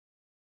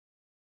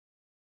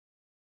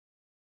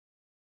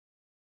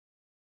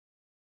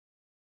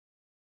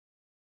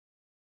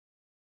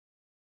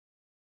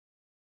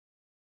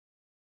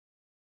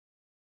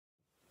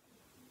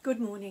Good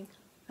morning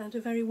and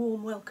a very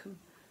warm welcome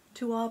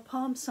to our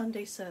Palm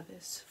Sunday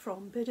service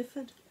from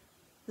Bideford,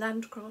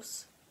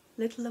 Landcross,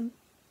 Littleham,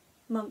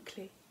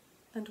 Monkley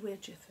and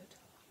Gifford.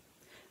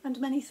 And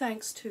many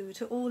thanks too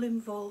to all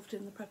involved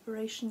in the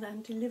preparation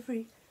and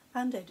delivery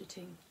and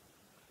editing.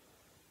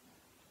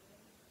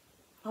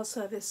 Our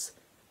service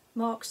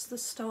marks the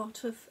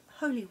start of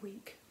Holy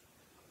Week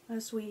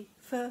as we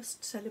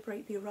first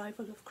celebrate the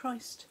arrival of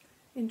Christ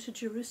into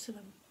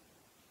Jerusalem.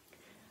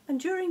 And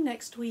during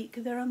next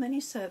week there are many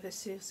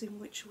services in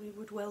which we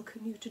would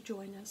welcome you to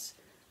join us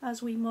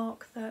as we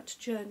mark that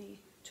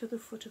journey to the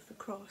foot of the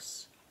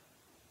cross,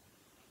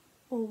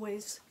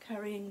 always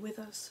carrying with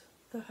us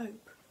the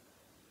hope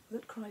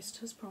that Christ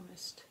has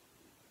promised.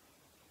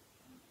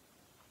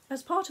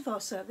 As part of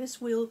our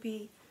service we'll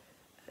be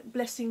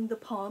blessing the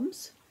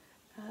palms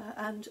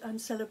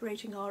and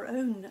celebrating our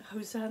own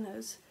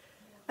hosannas,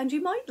 and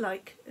you might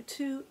like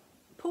to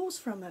pause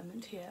for a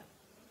moment here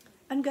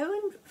and go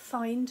and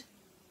find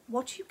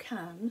what you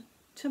can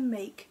to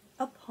make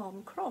a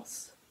palm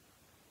cross.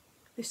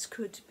 This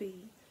could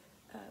be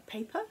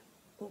paper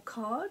or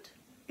card.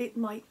 It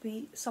might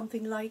be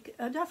something like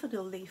a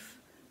daffodil leaf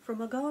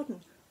from a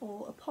garden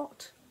or a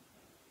pot.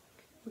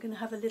 We're going to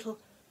have a little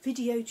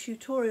video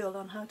tutorial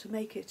on how to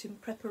make it in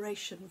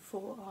preparation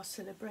for our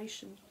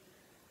celebration.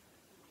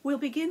 We'll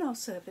begin our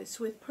service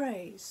with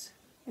praise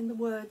in the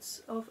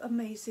words of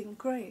Amazing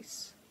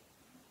Grace.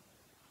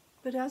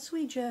 But as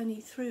we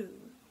journey through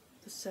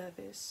the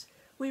service,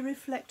 we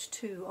reflect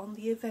too on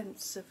the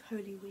events of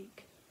Holy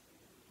Week.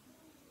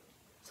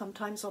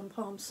 Sometimes on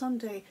Palm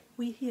Sunday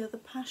we hear the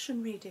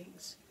Passion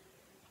readings.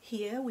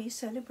 Here we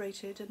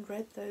celebrated and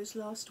read those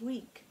last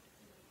week.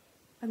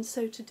 And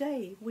so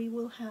today we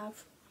will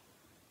have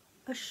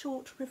a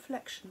short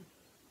reflection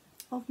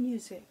of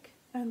music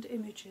and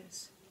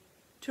images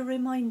to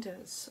remind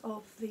us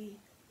of the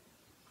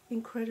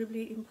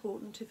incredibly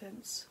important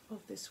events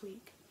of this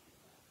week.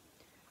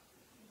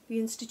 The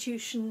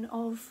institution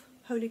of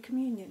Holy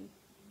Communion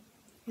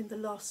in the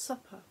Last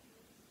Supper,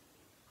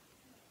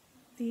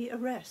 the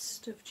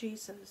arrest of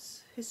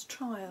Jesus, his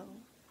trial,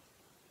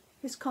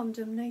 his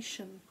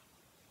condemnation,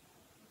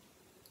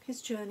 his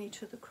journey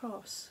to the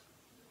cross,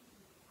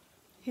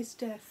 his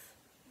death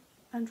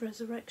and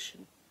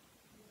resurrection.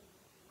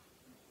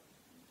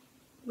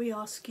 We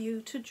ask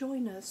you to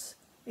join us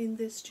in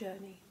this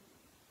journey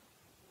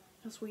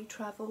as we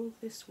travel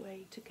this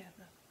way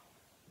together.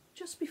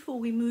 Just before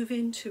we move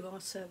into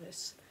our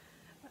service,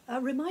 a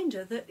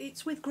reminder that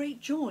it's with great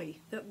joy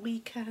that we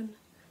can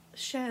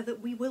share that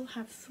we will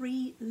have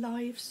 3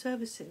 live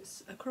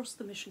services across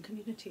the mission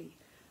community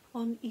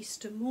on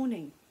Easter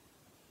morning.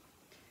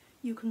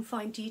 You can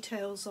find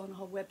details on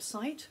our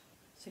website,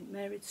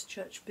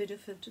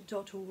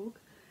 stmaryschurchbideford.org,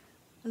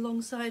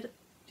 alongside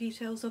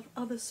details of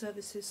other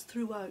services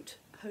throughout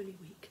Holy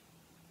Week.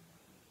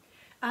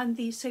 And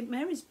the St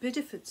Mary's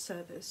Bideford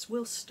service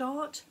will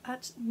start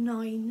at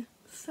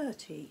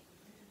 9:30,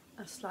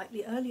 a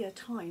slightly earlier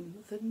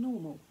time than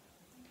normal.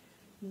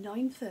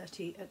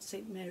 9:30 at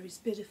St Mary's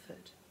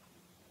Bideford.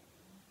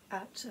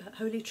 At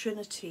Holy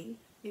Trinity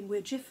in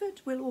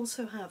Gifford we'll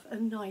also have a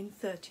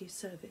 9:30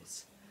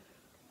 service.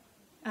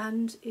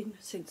 And in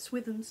St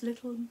Swithin's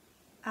Littleham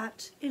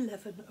at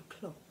 11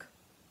 o'clock.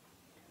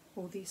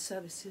 All these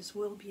services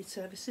will be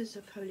services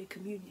of Holy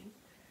Communion,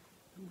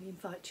 and we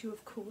invite you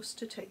of course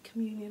to take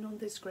communion on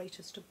this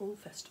greatest of all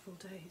festival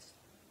days.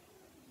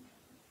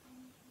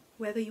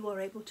 Whether you are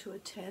able to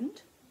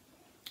attend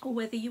or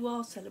whether you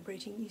are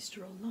celebrating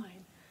Easter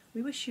online,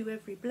 we wish you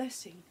every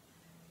blessing.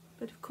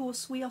 But of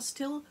course we are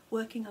still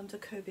working under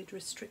COVID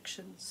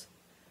restrictions,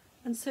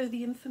 and so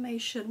the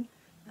information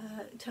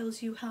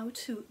tells you how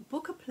to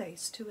book a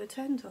place to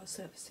attend our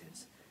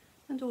services,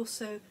 and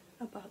also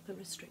about the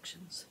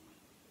restrictions,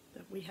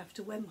 that we have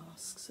to wear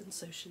masks and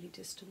socially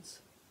distance.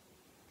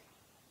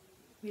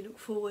 We look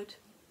forward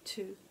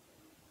to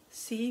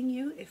seeing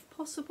you if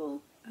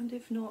possible, and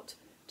if not,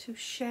 to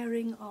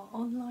sharing our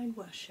online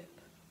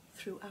worship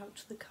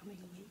throughout the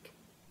coming week.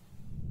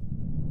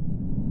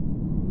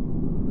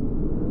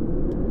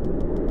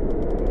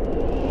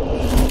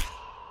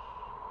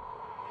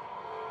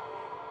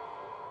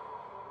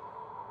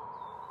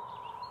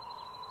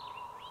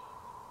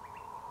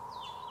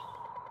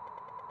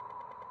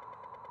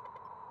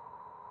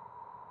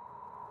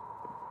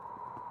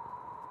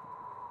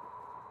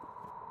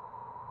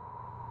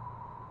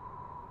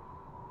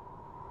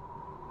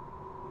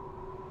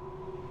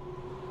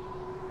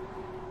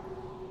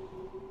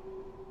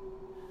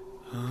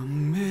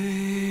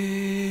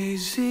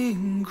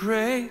 Amazing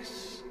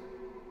grace,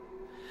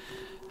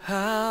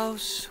 how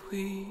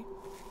sweet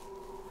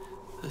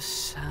the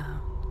sound.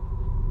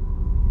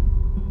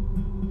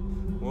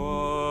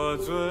 我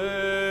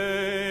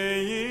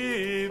最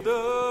意的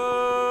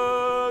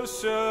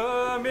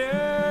赦免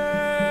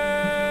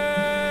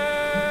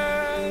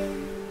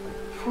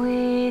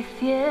Fui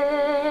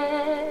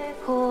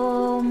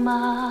ciego,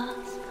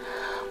 mas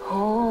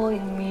hoy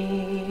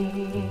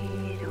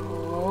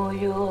miro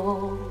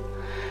yo.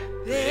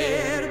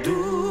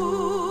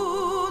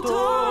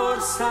 Perdutor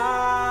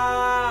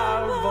sai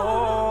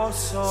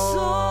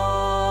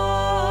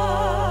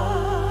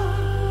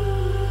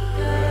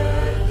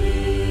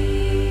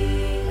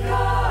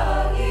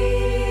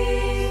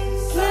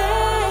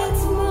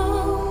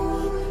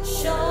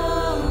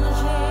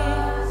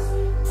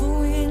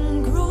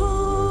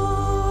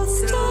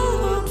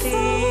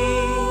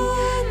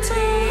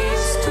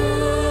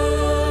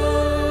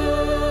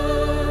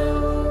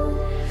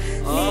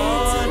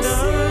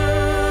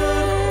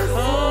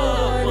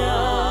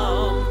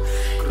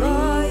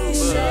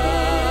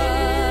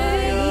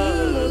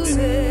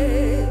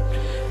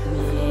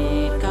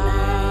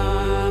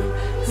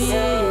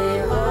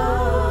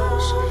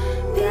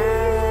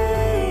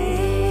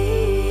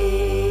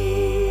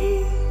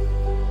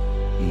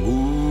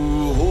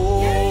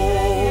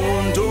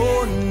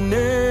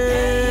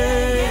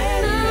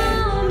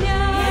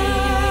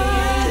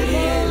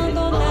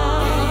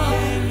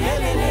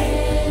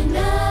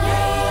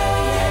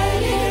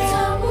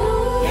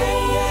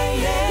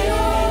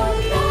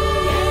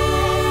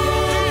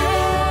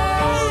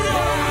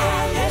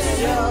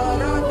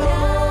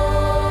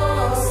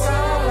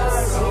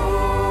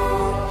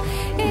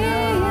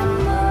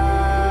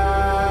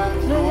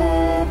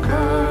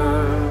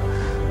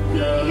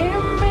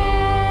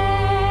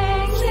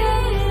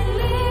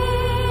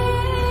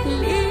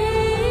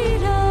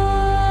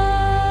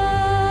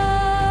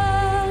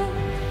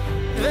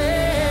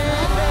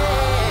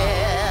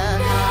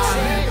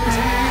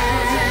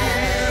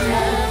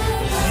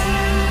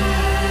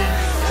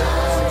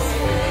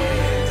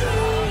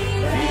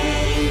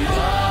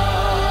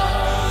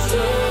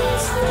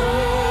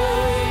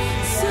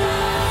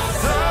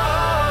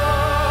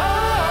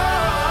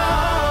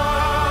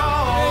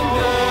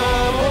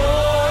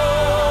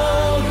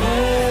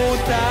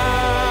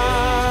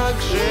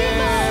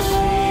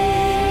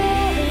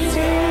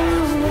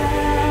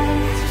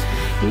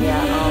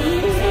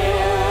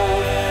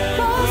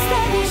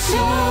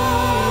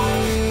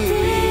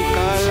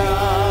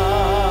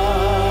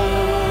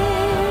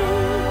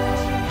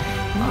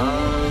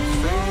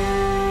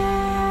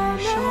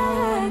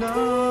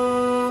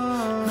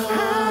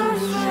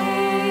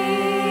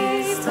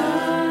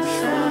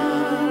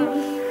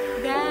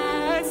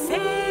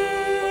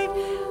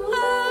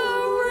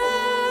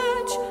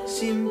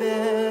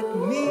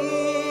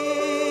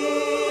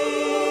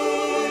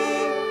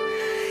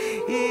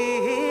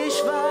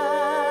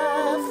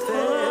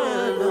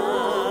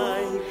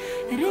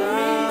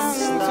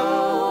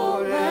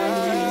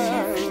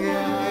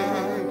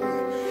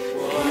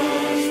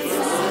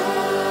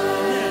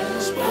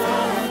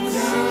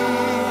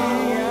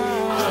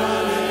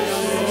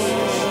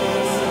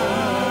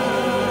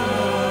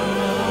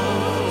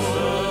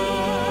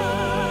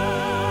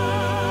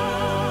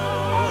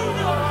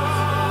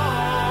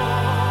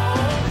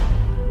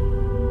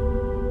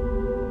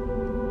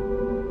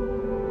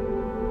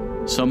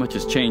So much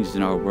has changed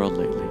in our world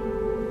lately.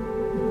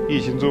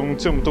 疫情中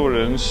这么多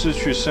人失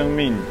去生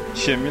命，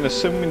显明了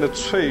生命的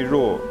脆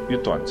弱与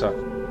短暂。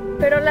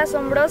Pero la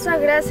asombrosa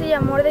gracia y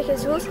amor de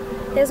Jesús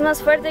es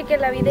más fuerte que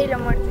la vida y la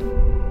muerte.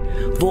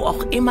 Wo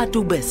auch immer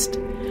du bist,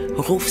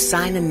 ruf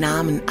seinen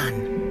Namen an.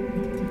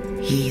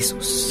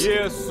 Jesus.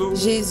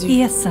 Jesus. Jésus.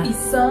 Isa.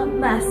 Isa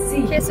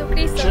Masih.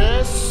 Jesucristo.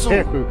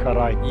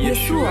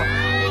 Yeshua.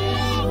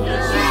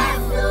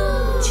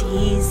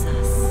 Jesus.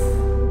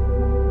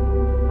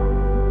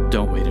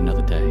 Don't wait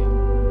another day.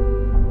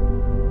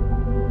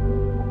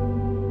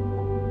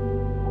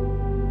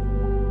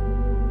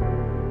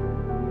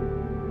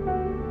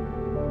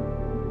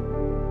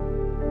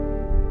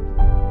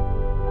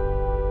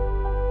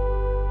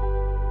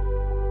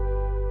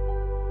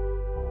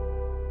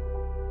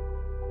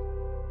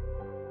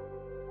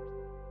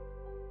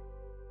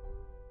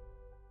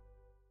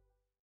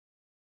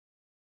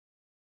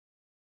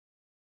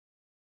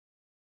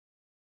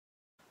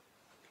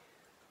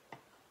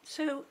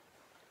 So,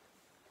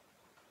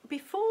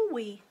 before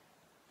we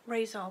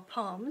raise our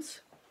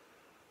palms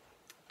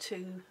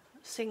to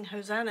sing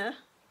Hosanna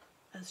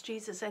as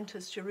Jesus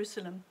enters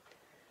Jerusalem,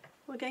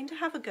 we're going to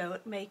have a go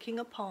at making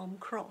a palm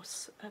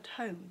cross at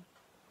home.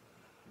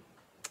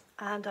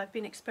 And I've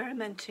been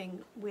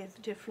experimenting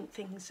with different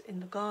things in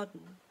the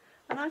garden,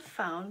 and I've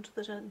found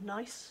that a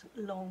nice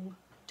long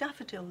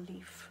daffodil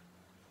leaf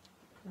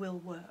will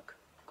work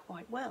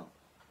quite well.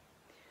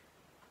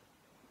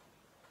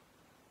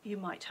 You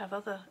might have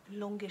other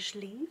longish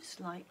leaves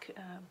like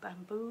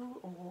bamboo,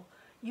 or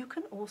you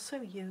can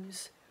also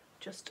use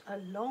just a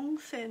long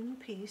thin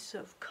piece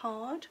of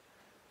card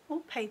or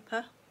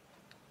paper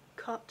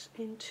cut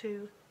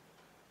into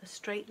a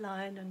straight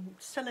line and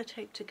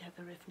sellotape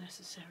together if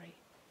necessary.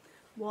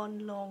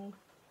 One long,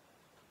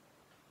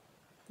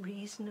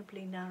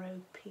 reasonably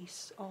narrow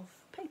piece of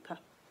paper.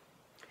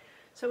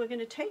 So we're going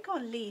to take our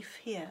leaf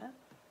here,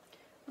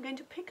 we're going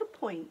to pick a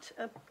point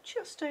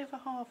just over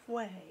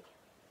halfway,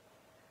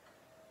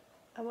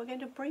 and we're going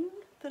to bring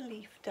the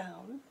leaf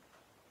down,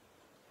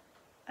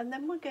 and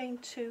then we're going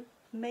to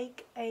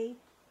make a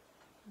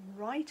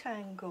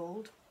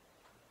right-angled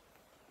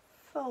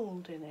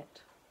fold in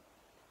it,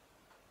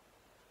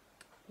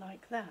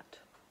 like that.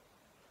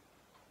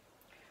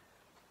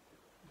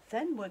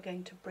 Then we're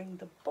going to bring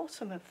the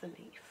bottom of the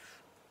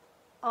leaf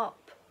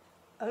up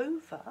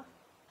over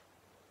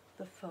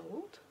the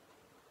fold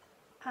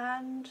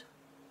and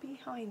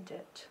behind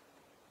it,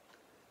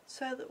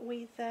 so that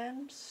we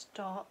then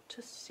start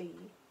to see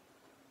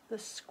the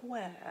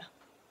square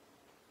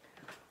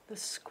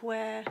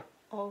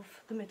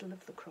of the middle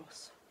of the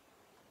cross.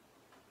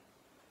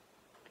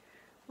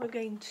 We're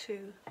going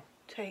to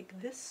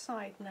take this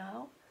side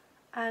now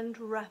and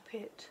wrap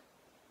it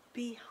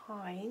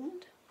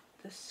behind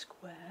the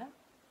square.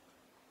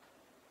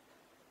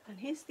 And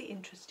here's the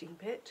interesting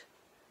bit.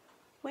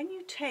 When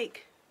you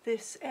take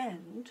this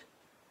end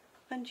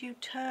and you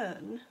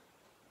turn,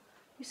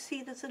 you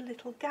see there's a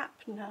little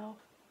gap now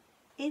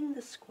in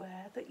the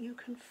square that you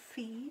can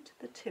feed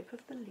the tip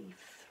of the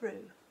leaf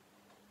through.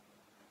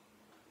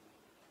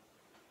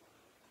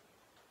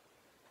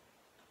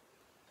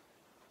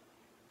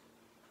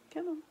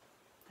 Come on,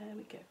 there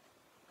we go.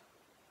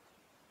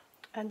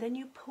 And then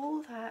you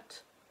pull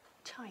that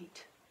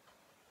tight.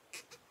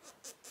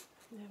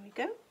 There we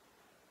go.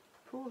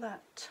 Pull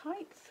that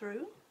tight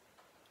through,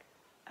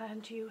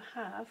 and you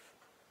have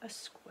a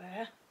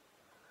square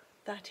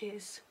that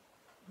is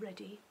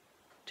ready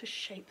to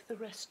shape the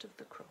rest of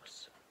the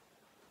cross.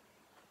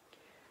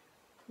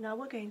 Now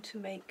we're going to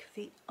make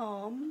the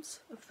arms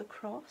of the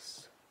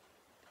cross,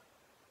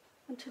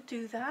 and to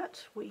do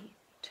that we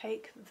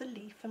take the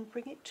leaf and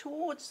bring it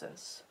towards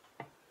us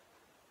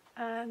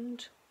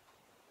and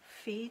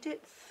feed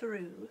it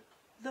through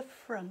the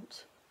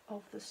front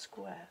of the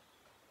square,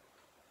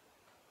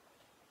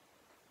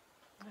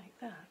 like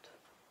that.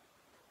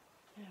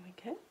 There we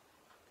go.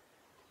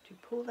 You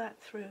pull that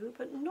through,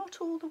 but not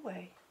all the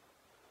way,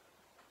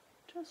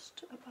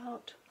 just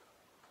about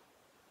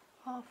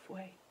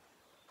halfway.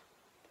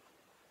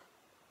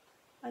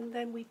 And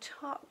then we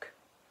tuck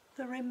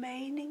the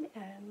remaining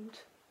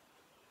end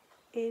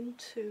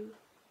into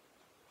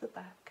the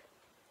back.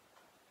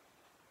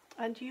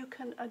 And you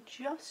can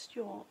adjust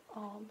your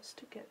arms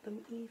to get them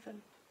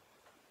even.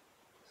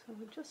 So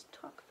we'll just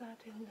tuck that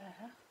in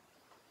there.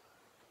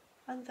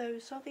 And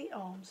those are the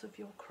arms of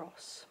your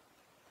cross.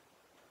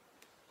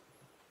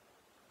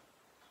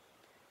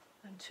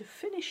 And to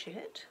finish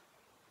it,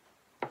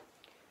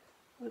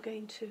 we're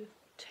going to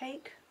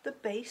take the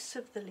base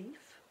of the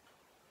leaf,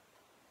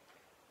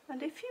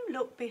 and if you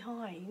look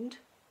behind,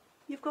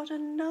 you've got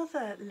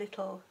another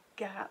little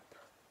gap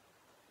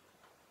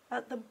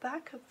at the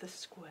back of the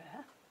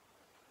square,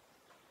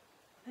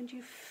 and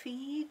you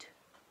feed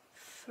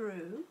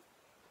through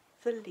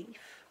the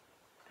leaf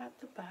at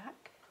the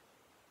back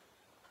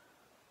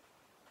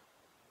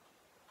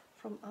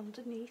from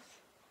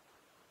underneath.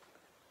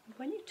 And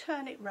when you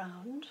turn it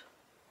round,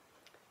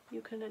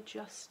 you can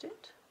adjust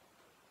it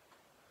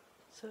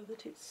so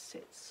that it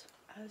sits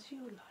as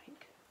you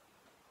like.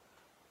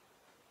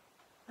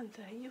 And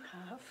there you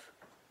have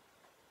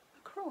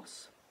a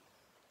cross.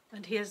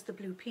 And here's the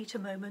Blue Peter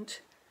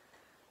moment.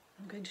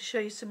 I'm going to show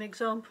you some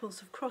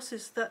examples of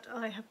crosses that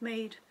I have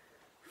made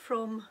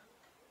from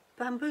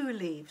bamboo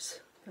leaves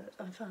that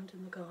I found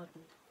in the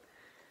garden.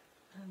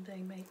 And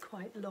they make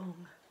quite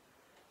long,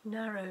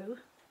 narrow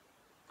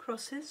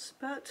crosses,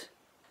 but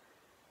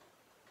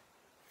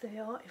they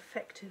are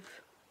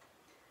effective.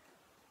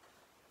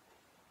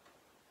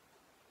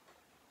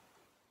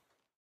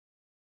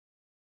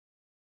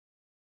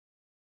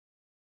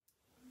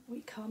 We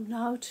come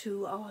now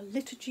to our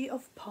liturgy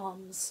of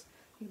palms.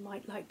 You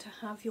might like to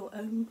have your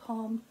own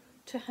palm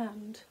to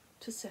hand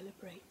to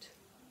celebrate.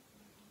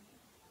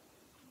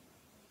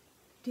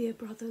 Dear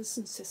brothers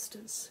and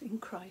sisters in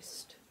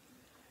Christ,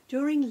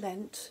 during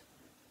Lent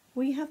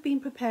we have been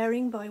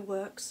preparing by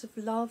works of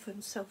love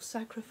and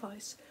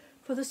self-sacrifice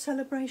for the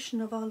celebration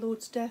of our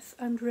Lord's death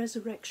and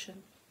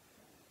resurrection.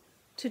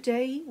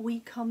 Today we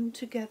come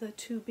together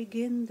to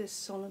begin this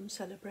solemn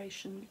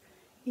celebration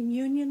in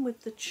union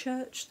with the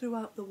Church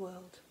throughout the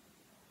world.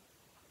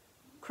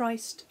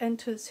 Christ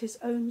enters his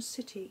own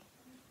city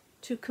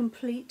to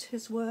complete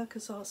his work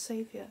as our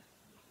Saviour,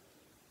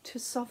 to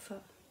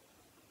suffer,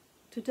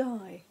 to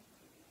die,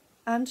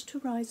 and to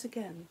rise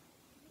again.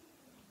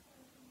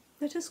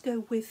 Let us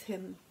go with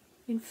him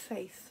in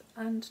faith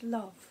and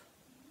love,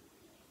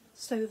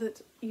 so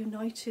that,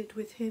 united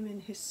with him in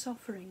his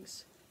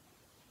sufferings,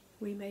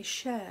 we may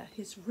share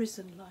his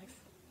risen life.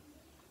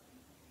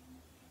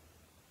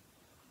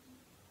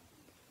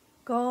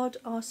 God,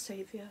 our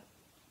Saviour,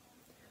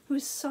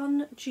 whose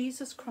Son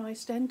Jesus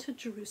Christ entered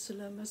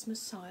Jerusalem as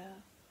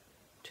Messiah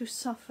to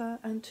suffer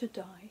and to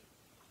die,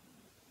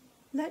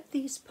 let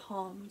these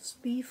palms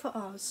be for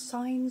us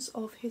signs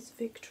of his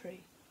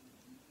victory,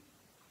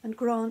 and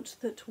grant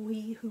that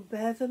we who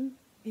bear them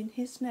in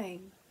his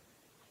name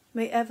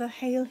may ever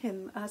hail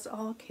him as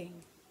our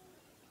King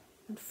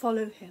and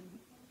follow him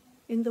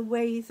in the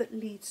way that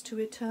leads to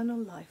eternal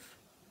life,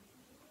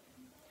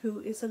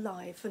 who is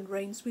alive and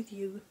reigns with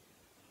you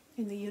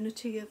in the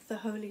unity of the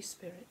Holy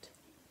Spirit,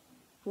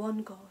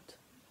 one God,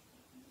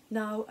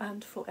 now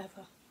and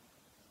forever.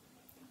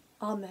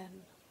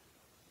 Amen.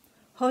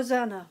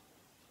 Hosanna.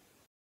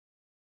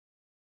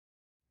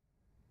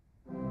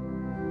 Thank you.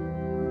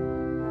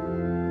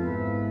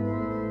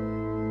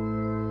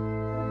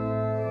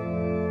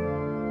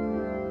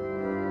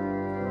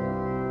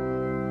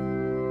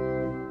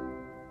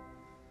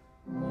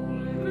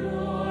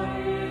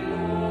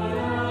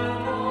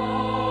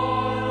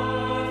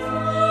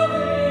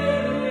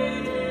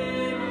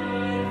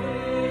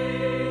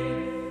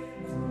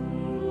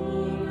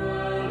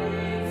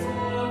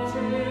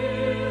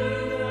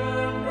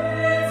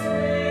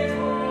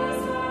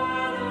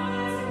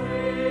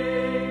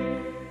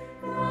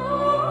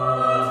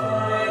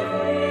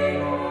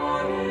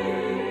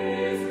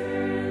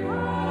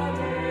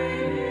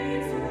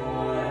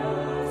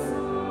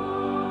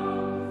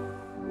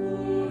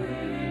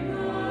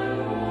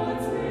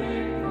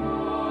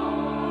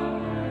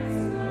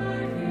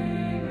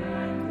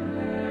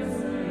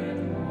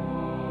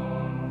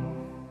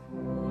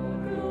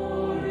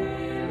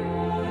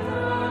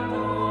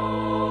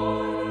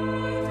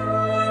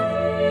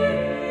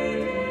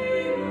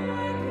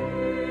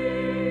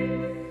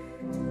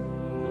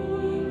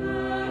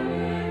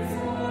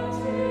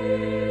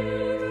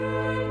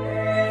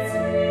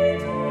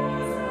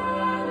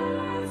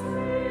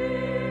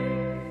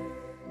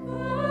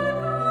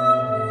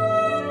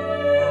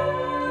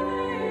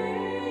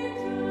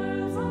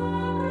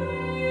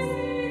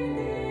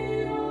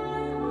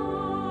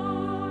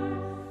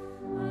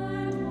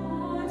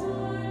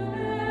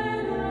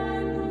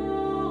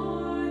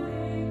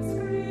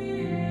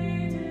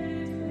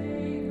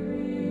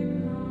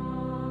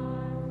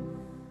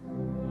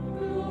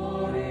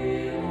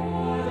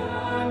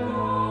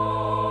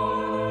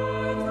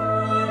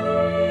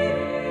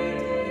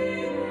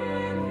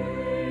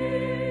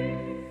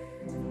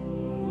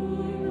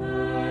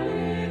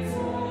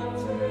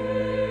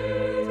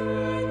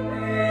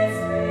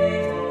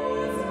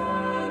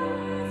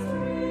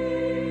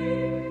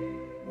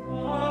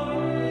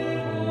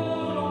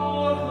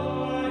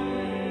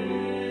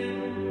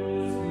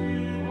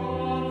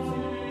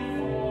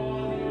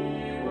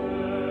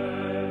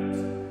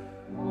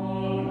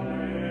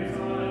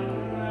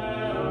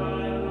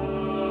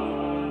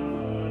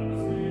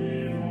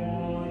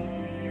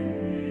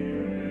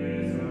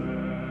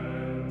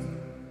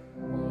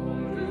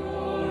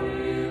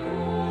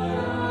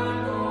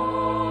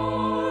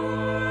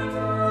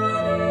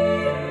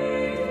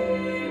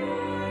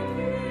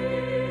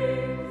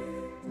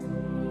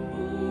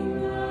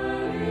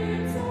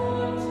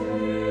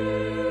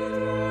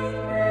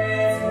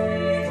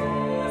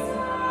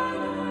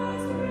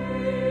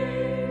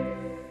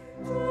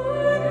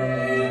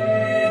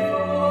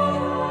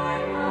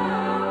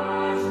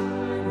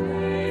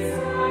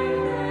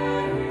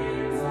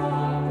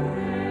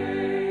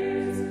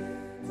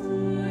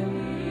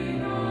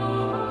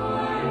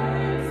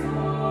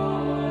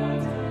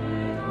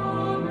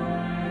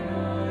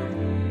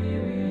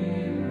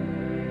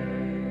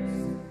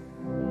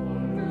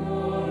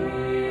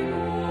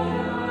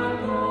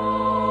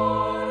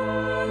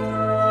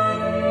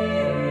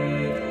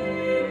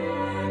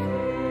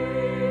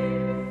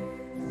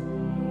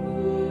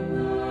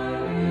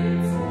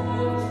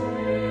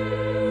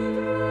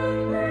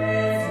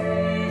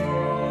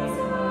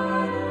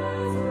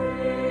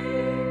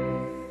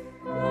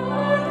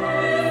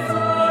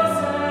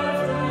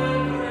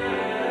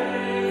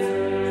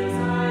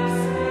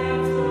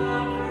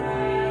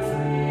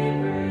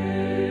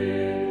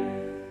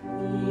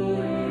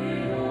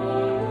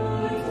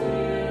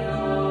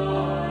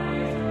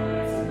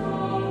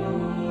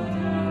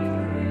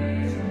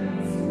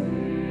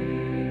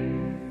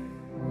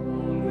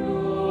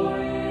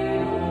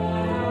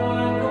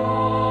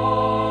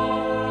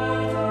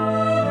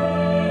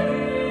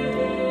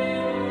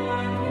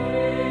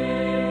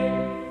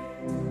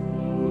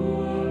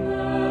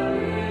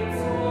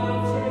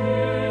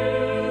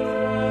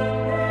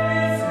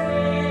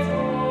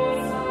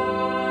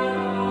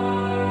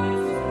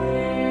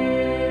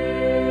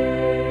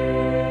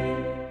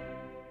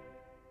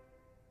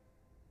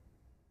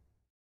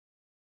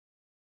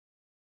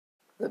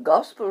 The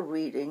Gospel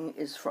reading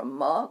is from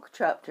Mark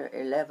chapter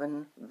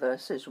 11,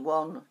 verses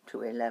 1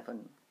 to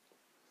 11.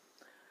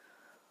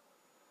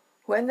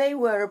 When they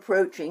were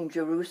approaching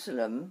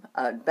Jerusalem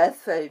at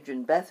Bethphage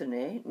and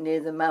Bethany,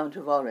 near the Mount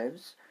of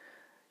Olives,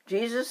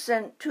 Jesus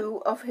sent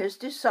 2 of his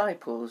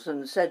disciples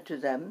and said to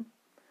them,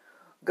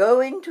 "Go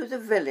into the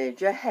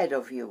village ahead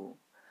of you,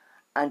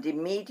 and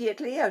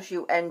immediately as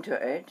you enter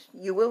it,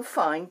 you will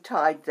find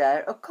tied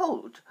there a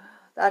colt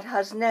that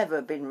has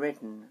never been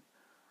ridden.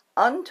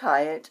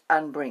 Untie it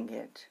and bring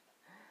it.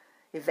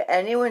 If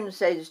anyone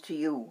says to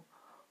you,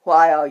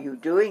 'Why are you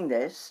doing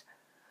this?'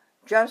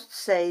 just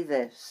say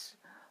this,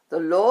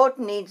 'The Lord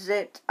needs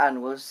it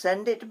and will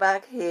send it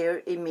back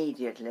here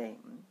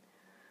immediately.'"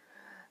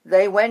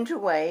 They went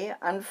away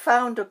and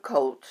found a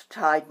colt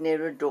tied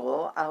near a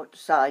door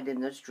outside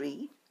in the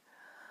street.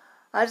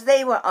 As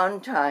they were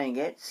untying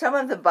it, some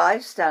of the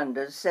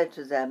bystanders said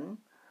to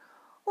them,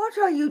 "What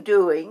are you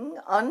doing,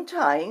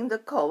 untying the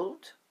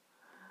colt?"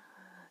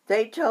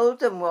 They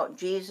told them what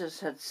Jesus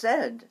had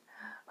said,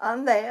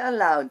 and they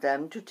allowed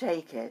them to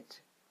take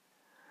it.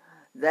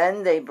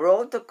 Then they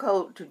brought the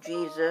colt to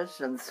Jesus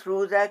and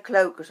threw their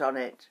cloaks on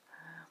it,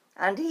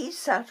 and he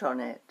sat on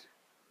it.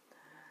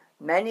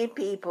 Many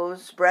people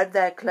spread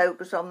their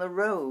cloaks on the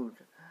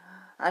road,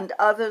 and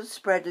others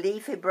spread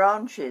leafy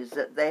branches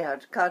that they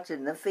had cut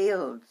in the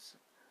fields.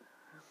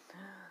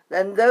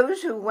 Then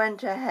those who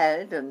went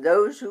ahead and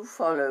those who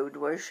followed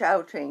were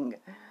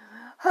shouting,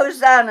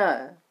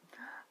 "Hosanna!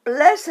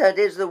 Blessed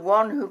is the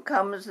one who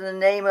comes in the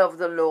name of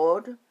the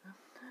Lord.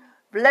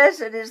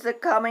 Blessed is the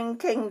coming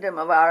kingdom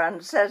of our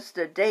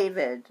ancestor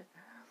David.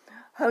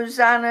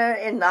 Hosanna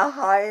in the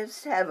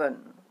highest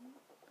heaven."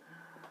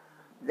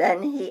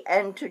 Then he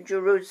entered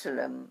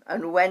Jerusalem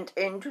and went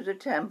into the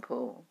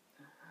temple.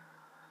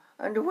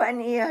 And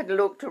when he had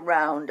looked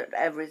around at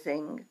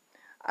everything,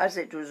 as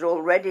it was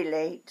already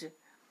late,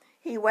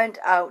 he went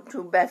out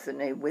to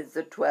Bethany with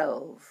the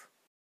 12.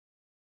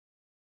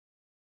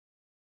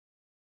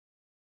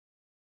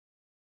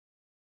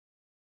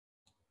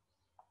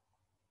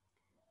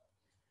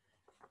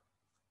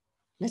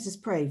 Let us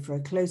pray for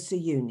a closer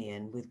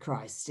union with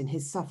Christ in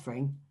his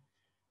suffering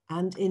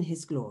and in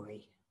his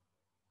glory.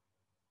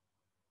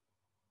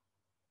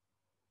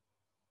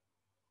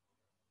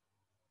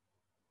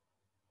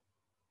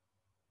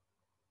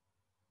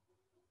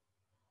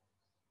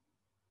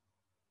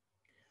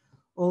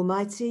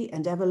 Almighty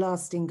and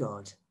everlasting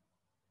God,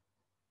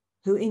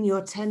 who in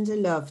your tender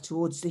love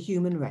towards the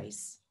human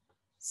race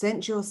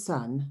sent your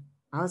Son,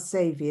 our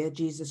Saviour,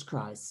 Jesus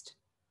Christ,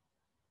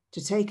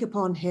 to take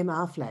upon him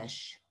our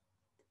flesh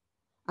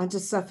and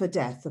to suffer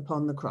death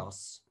upon the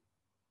cross.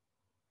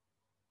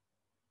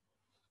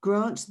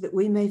 Grant that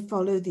we may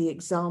follow the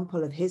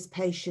example of his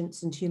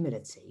patience and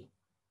humility,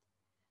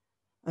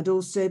 and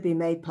also be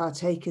made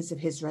partakers of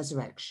his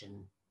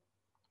resurrection.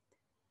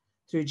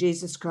 Through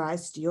Jesus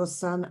Christ, your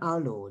Son,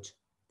 our Lord,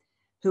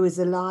 who is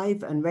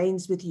alive and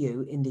reigns with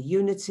you in the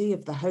unity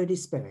of the Holy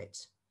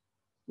Spirit,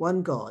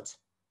 one God,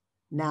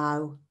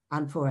 now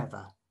and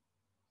forever.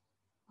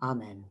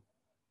 Amen.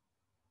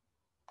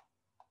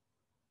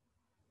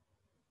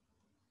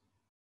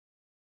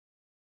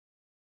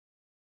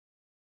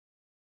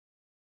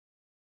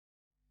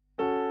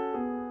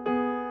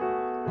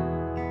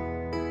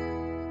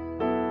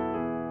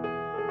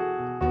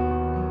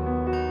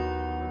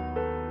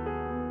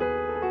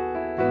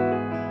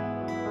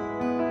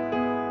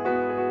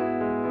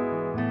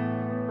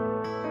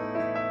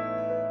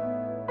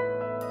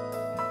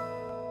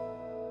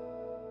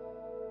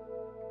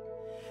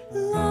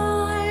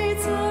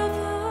 Light of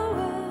the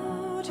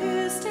world,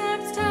 who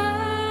stepped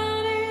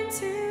down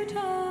into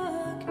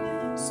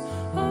darkness,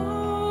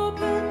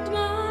 opened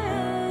my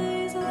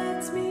eyes,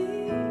 let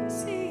me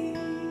see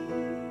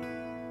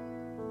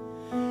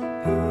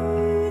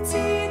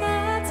beauty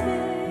that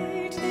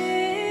made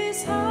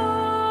this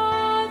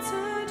heart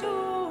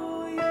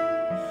adore you,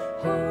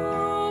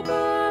 hope of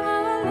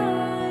a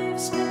life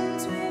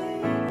spent with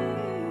you.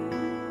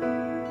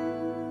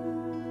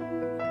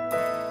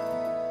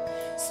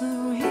 So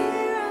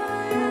here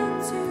I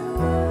am to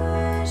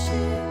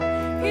worship,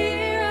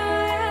 here I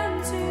am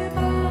to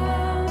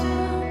bow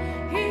down,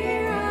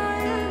 here I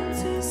am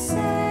to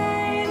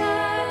say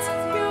that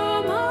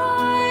you're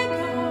my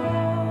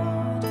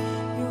God.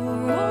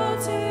 You're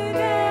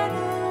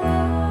altogether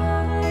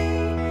lovely,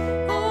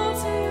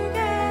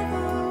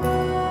 altogether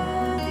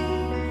worthy,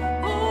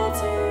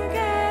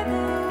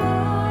 altogether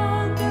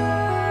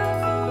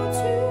wonderful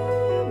to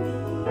me.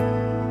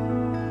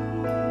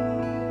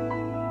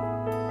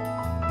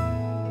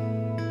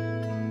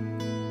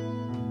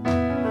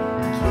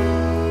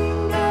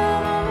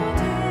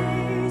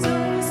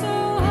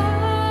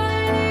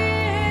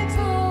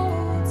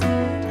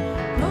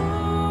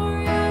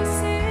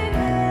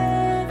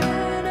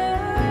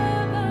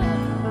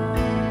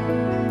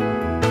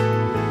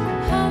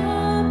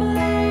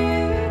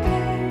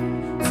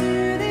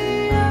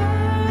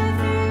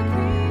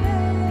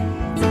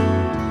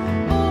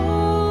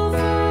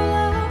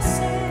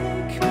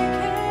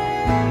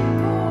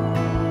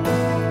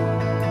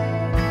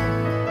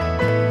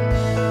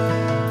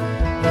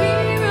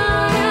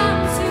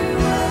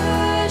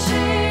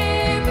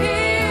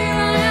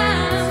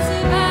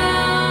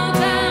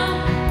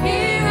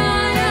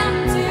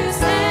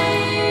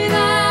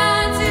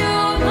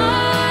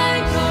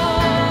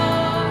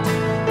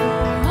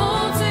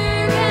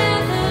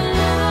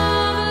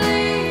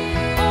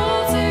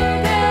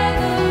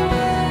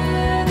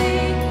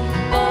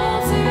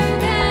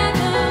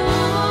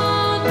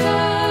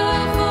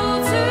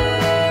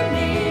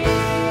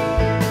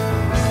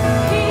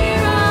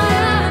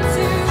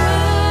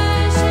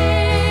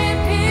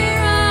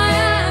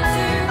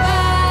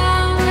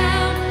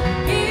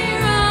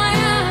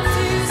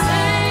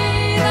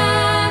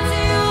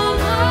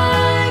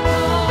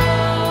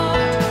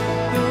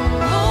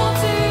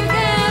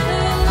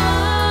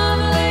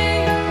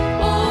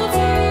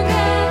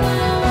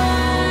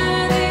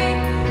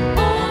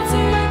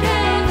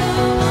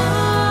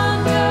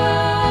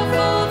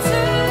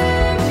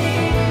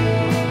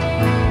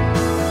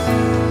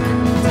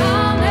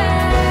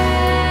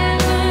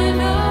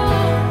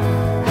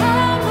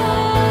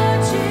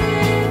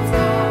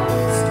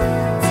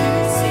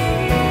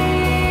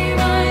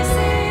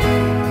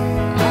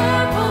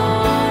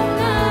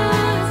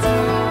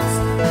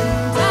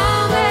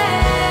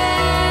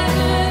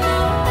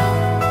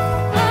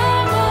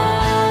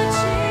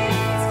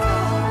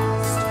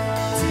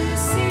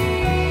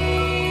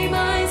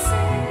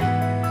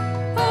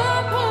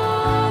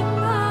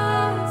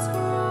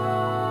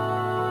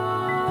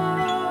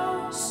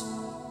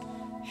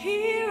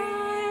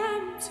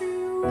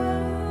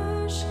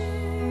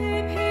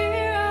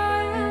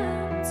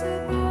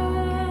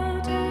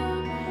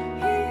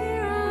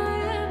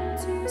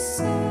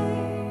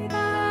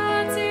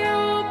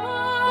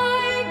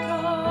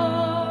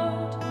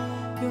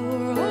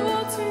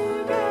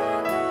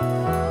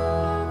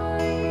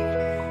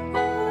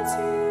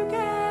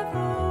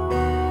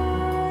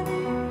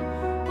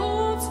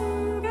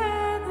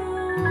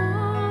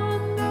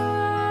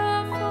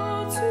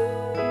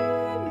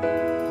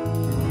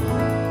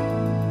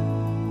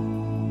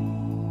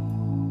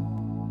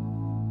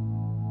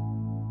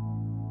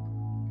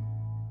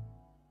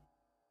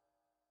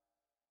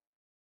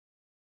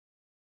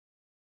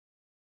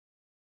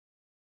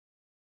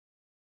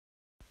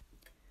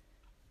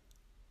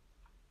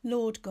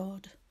 Lord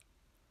God,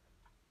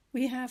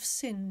 we have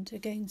sinned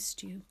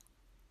against you.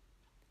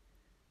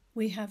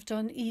 We have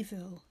done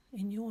evil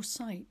in your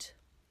sight.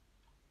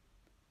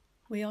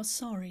 We are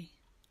sorry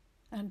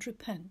and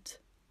repent.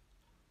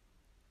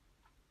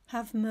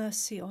 Have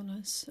mercy on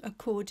us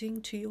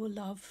according to your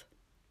love.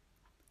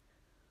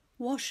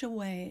 Wash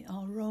away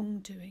our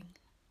wrongdoing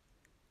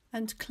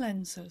and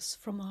cleanse us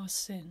from our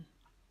sin.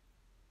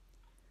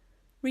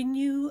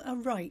 Renew a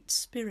right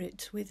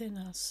spirit within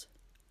us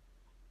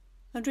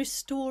and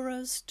restore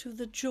us to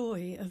the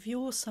joy of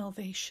your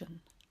salvation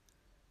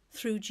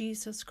through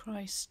Jesus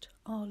Christ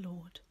our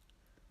Lord.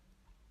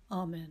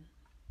 Amen.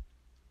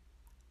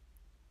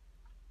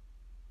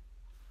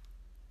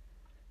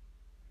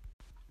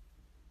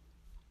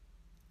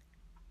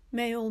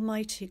 May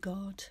Almighty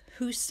God,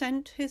 who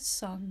sent his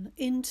Son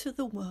into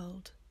the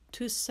world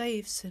to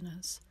save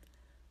sinners,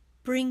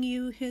 bring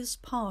you his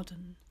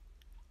pardon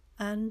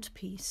and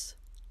peace,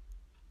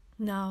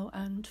 now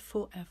and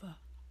forever.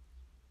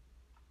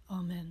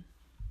 Amen.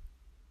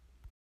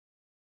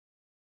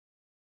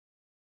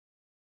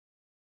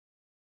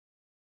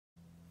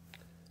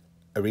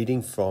 A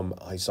reading from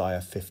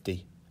Isaiah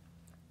 50.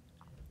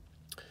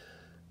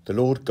 The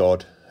Lord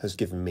God has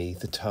given me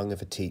the tongue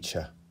of a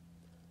teacher,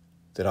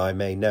 that I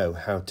may know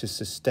how to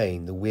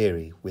sustain the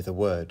weary with a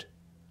word.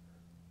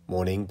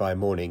 Morning by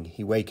morning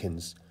he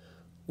wakens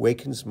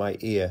my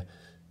ear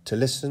to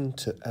listen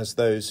to as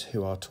those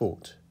who are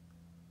taught.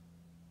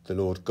 The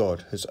Lord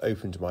God has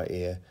opened my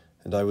ear,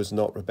 and I was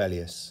not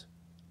rebellious.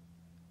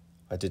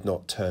 I did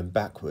not turn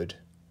backward.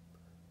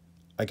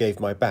 I gave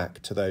my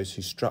back to those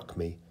who struck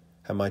me,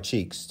 and my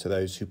cheeks to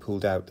those who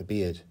pulled out the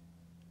beard.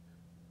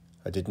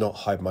 I did not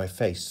hide my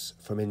face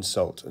from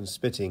insult and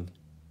spitting.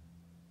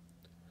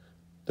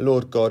 The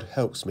Lord God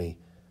helps me,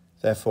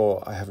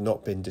 therefore I have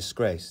not been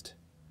disgraced.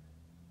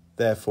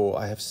 Therefore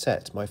I have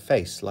set my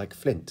face like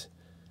flint,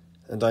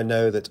 and I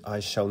know that I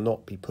shall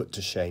not be put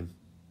to shame.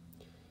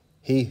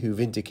 He who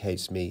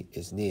vindicates me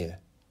is near.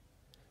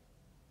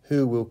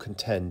 Who will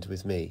contend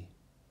with me?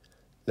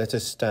 Let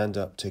us stand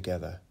up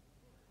together.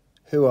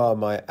 Who are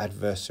my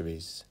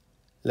adversaries?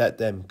 Let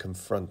them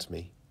confront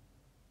me.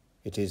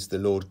 It is the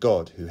Lord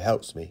God who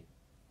helps me.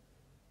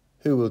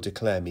 Who will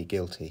declare me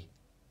guilty?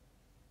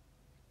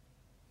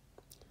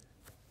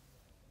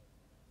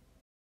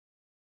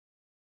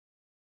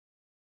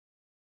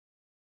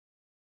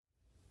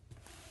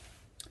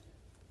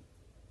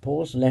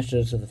 Paul's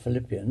letter to the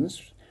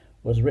Philippians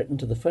was written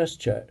to the first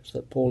church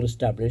that Paul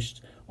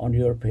established on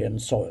European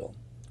soil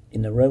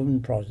in the Roman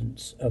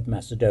province of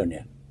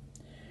Macedonia.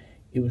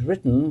 It was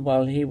written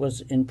while he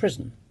was in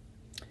prison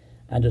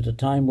and at a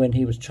time when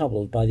he was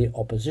troubled by the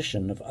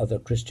opposition of other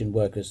Christian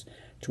workers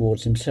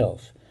towards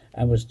himself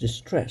and was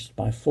distressed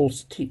by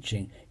false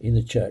teaching in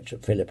the church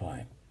at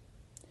Philippi.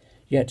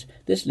 Yet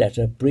this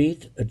letter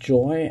breathed a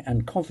joy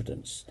and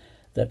confidence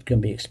that can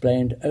be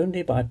explained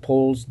only by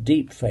Paul's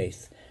deep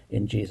faith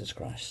in Jesus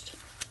Christ.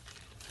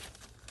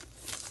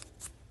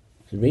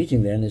 The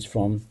reading then is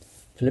from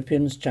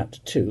Philippians chapter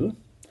 2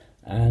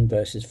 and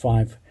verses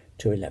 5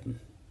 to 11.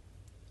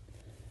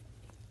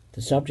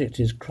 The subject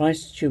is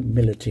Christ's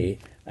humility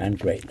and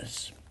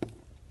greatness.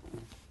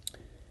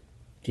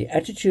 The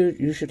attitude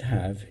you should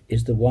have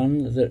is the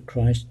one that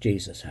Christ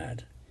Jesus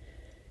had.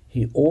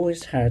 He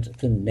always had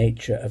the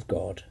nature of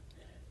God,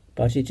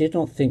 but he did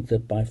not think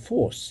that by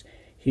force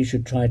he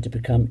should try to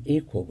become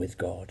equal with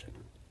God.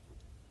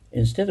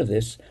 Instead of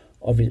this,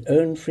 of his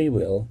own free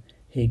will,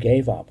 he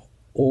gave up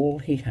all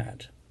he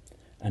had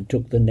and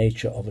took the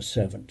nature of a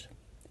servant.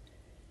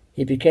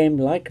 He became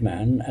like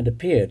man and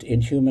appeared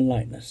in human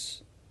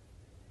likeness.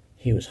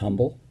 He was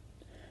humble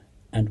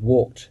and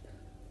walked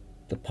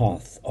the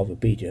path of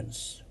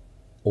obedience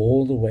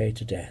all the way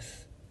to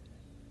death,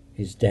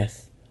 his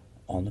death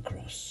on the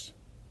cross.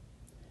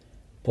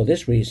 For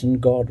this reason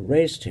God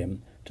raised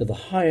him to the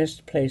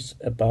highest place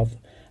above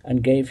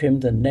and gave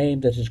him the name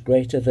that is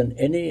greater than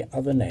any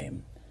other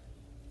name.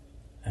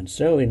 And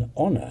so in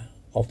honour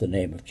of the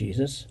name of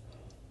Jesus,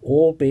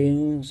 all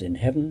beings in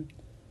heaven,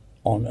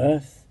 on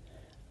earth,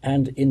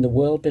 and in the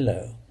world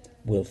below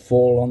will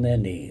fall on their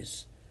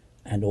knees,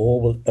 and all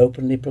will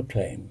openly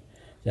proclaim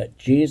that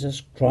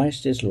Jesus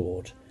Christ is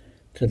Lord,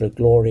 to the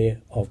glory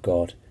of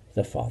God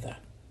the Father.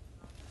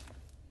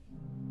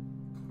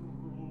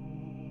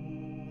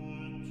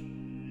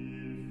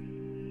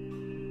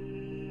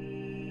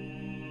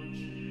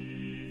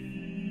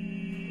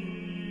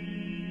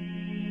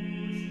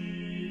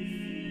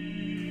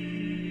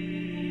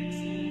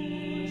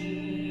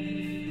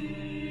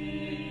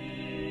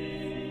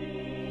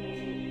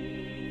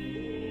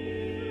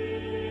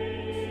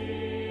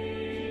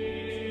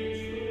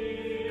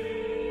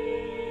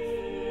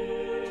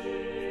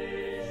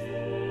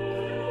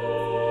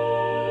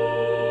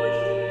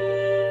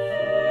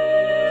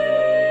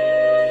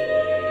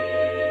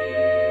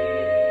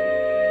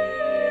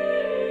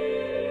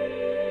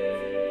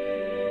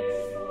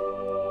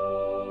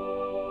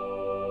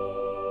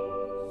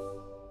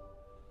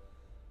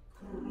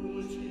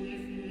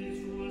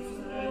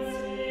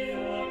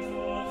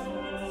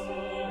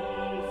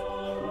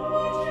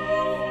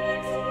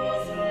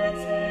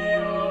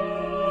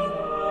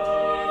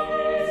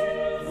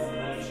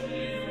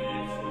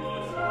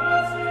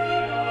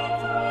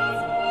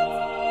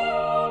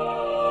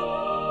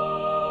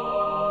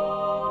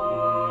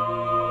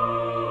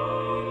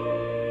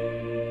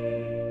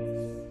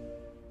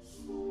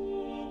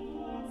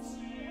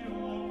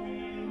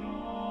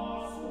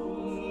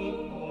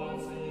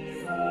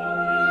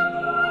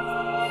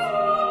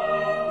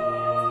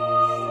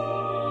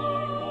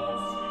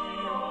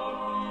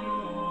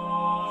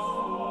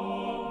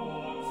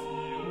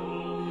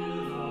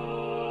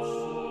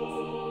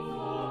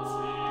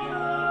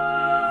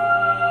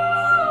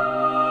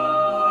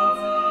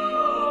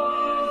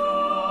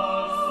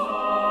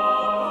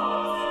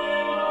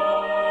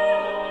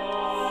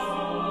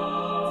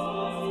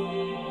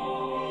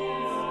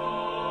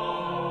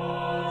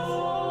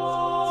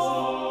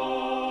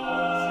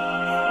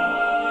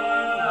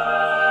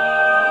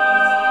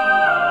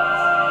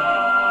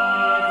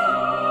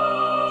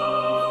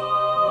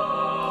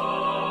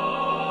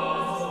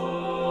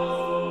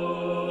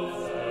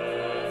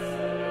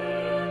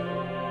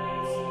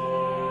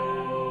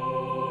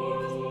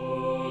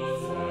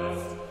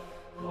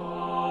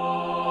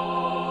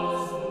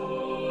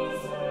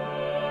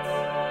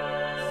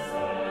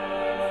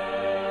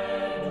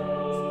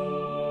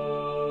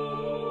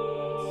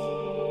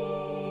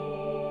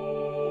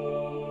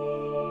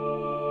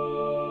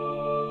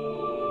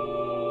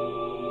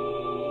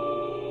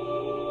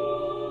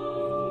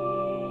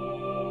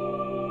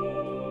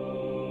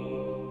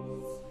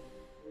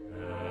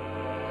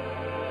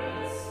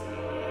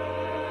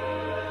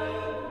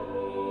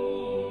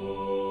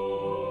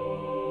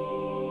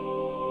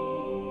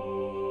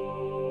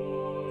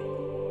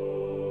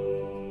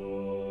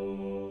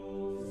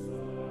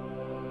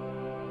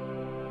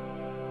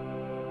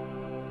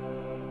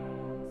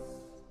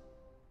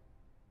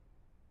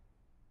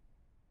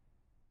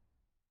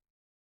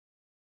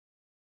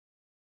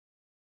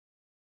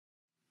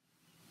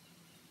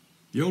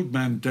 The old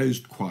man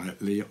dozed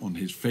quietly on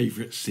his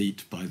favourite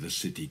seat by the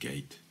city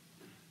gate.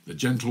 The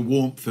gentle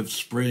warmth of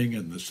spring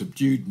and the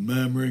subdued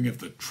murmuring of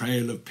the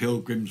trail of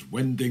pilgrims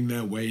wending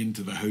their way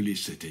into the holy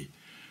city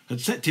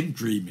had set him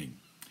dreaming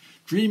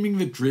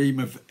the dream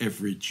of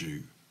every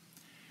Jew.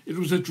 It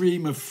was a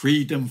dream of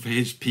freedom for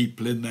his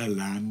people in their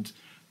land,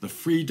 the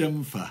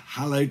freedom for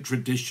hallowed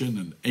tradition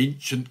and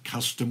ancient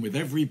custom, with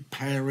every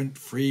parent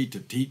free to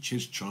teach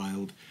his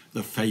child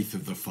the faith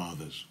of the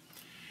fathers.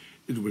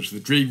 It was the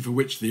dream for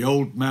which the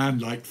old man,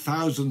 like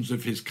thousands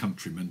of his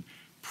countrymen,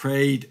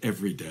 prayed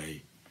every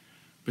day.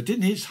 But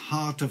in his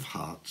heart of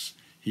hearts,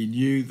 he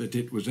knew that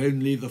it was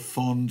only the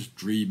fond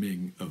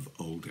dreaming of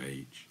old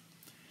age.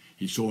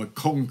 He saw a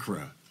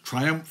conqueror,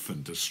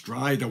 triumphant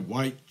astride a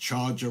white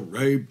charger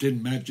robed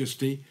in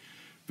majesty,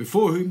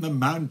 before whom the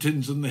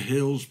mountains and the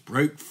hills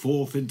broke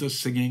forth into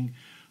singing,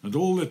 and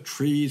all the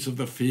trees of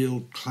the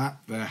field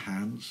clapped their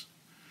hands.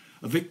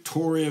 A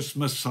victorious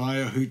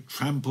Messiah who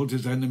trampled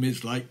his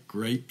enemies like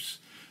grapes,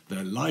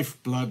 their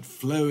lifeblood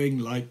flowing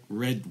like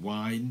red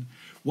wine,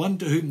 one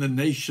to whom the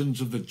nations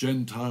of the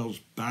Gentiles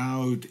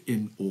bowed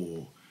in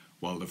awe,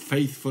 while the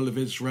faithful of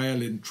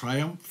Israel in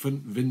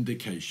triumphant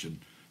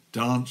vindication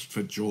danced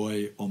for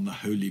joy on the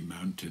holy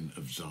mountain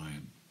of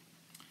Zion.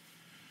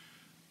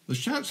 The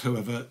shouts,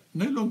 however,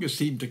 no longer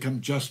seemed to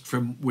come just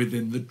from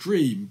within the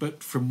dream,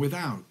 but from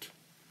without.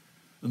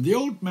 And the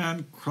old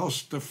man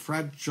crossed the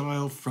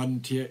fragile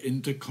frontier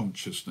into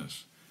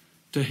consciousness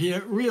to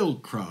hear real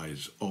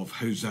cries of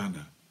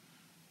Hosanna,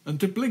 and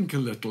to blink a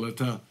little at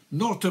a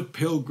knot of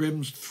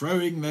pilgrims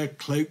throwing their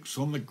cloaks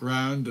on the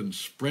ground and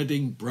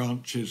spreading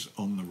branches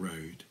on the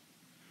road.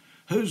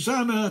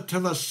 Hosanna to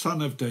the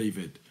Son of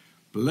David!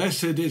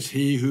 Blessed is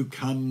he who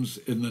comes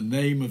in the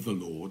name of the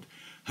Lord.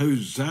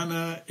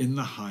 Hosanna in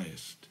the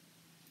highest.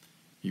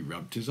 He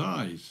rubbed his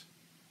eyes.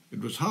 It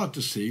was hard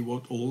to see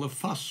what all the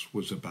fuss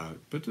was about,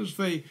 but as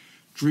they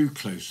drew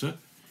closer,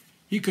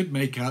 he could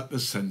make out the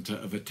centre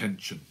of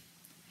attention.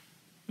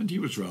 And he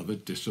was rather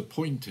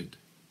disappointed.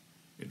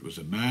 It was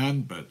a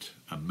man, but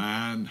a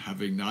man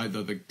having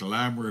neither the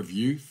glamour of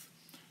youth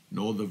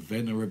nor the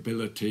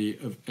venerability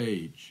of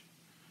age.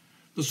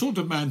 The sort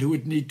of man who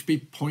would need to be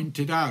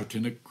pointed out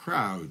in a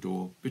crowd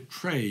or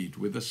betrayed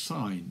with a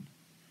sign.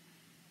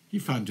 He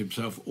found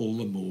himself all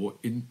the more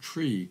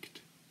intrigued.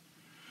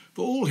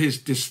 For all his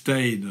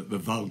disdain at the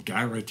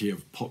vulgarity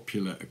of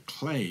popular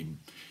acclaim,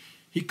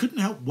 he couldn't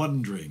help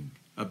wondering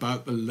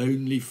about the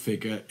lonely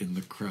figure in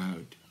the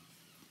crowd.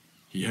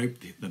 He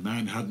hoped that the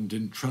man hadn't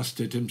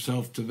entrusted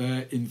himself to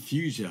their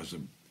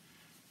enthusiasm,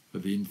 for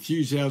the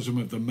enthusiasm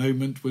of the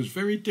moment was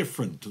very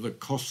different to the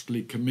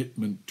costly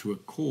commitment to a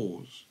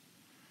cause.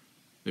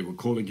 They were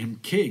calling him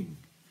king,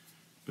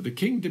 but a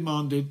king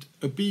demanded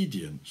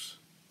obedience,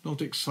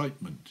 not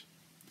excitement.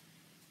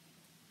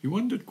 He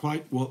wondered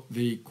quite what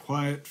the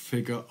quiet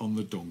figure on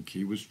the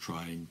donkey was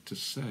trying to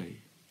say.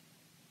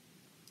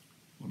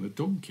 On a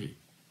donkey.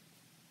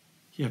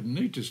 He hadn't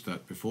noticed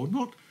that before.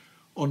 Not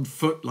on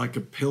foot like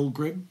a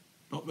pilgrim,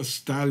 not the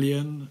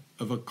stallion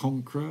of a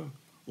conqueror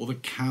or the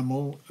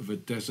camel of a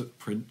desert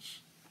prince.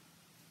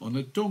 On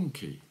a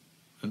donkey,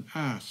 an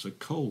ass, a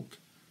colt,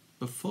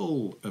 the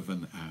foal of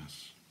an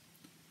ass.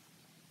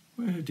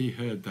 Where had he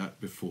heard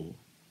that before?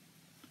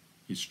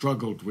 He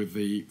struggled with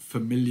the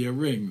familiar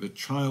ring, the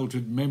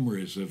childhood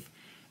memories of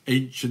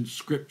ancient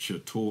scripture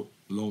taught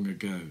long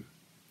ago.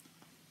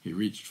 He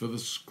reached for the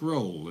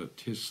scroll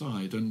at his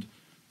side, and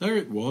there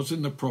it was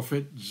in the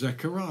prophet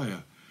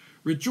Zechariah.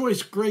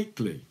 Rejoice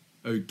greatly,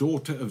 O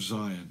daughter of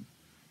Zion.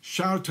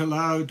 Shout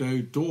aloud,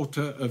 O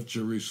daughter of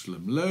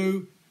Jerusalem.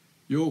 Lo,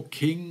 your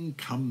king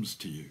comes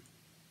to you.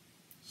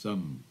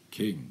 Some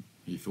king,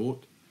 he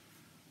thought.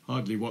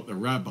 Hardly what the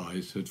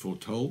rabbis had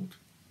foretold.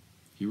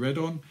 He read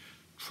on,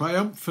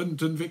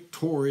 triumphant and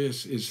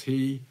victorious is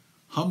he,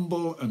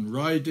 humble and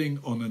riding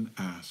on an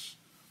ass,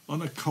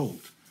 on a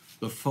colt,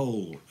 the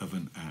foal of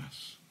an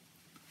ass.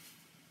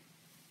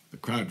 The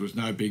crowd was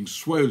now being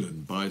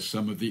swollen by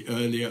some of the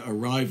earlier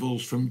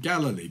arrivals from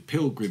Galilee,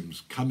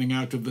 pilgrims coming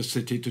out of the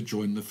city to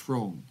join the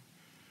throng.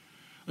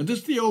 And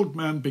as the old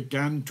man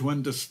began to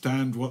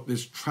understand what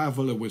this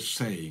traveller was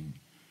saying,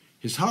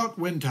 his heart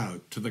went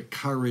out to the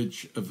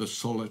courage of the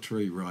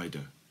solitary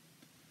rider.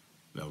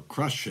 They'll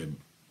crush him,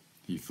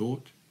 he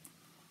thought.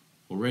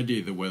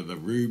 Already there were the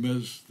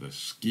rumours, the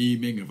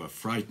scheming of a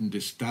frightened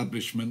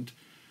establishment,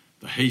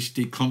 the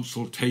hasty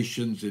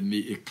consultations in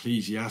the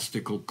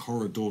ecclesiastical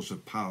corridors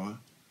of power.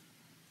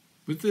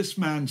 Was this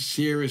man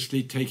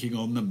seriously taking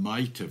on the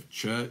might of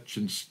church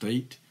and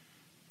state,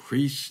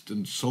 priest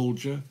and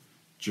soldier,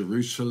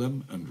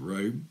 Jerusalem and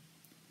Rome?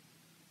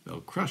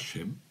 They'll crush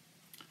him.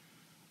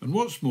 And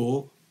what's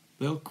more,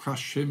 they'll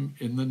crush him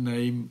in the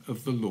name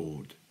of the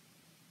Lord.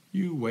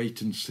 You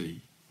wait and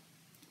see.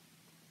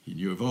 He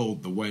knew of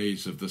old the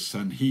ways of the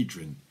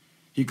Sanhedrin.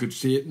 He could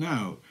see it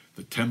now,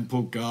 the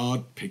temple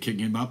guard picking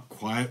him up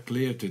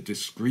quietly at a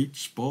discreet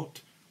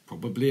spot,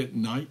 probably at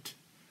night.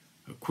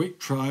 A quick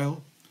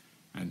trial,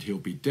 and he'll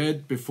be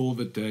dead before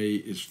the day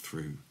is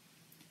through.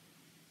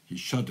 He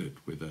shuddered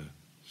with a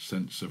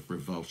sense of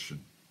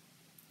revulsion.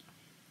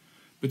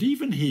 But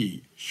even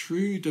he,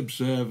 shrewd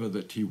observer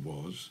that he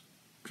was,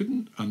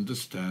 couldn't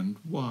understand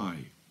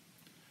why.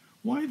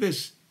 Why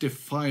this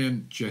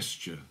defiant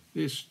gesture,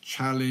 this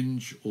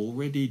challenge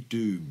already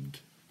doomed,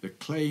 the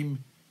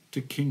claim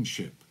to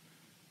kingship,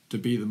 to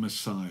be the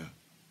Messiah?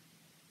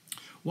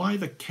 Why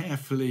the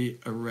carefully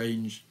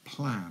arranged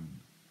plan,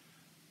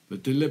 the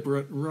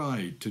deliberate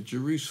ride to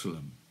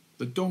Jerusalem,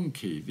 the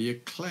donkey, the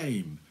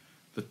acclaim,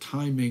 the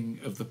timing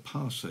of the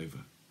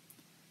Passover?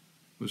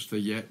 Was there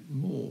yet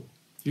more?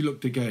 He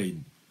looked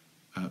again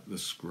at the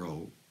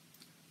scroll.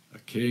 A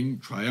king,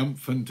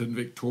 triumphant and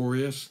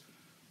victorious,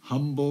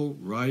 humble,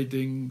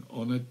 riding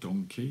on a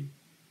donkey.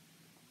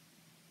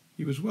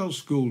 He was well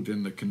schooled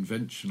in the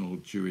conventional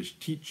Jewish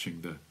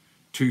teaching, the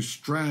two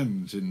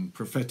strands in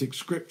prophetic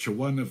scripture,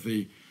 one of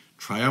the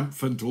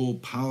triumphant,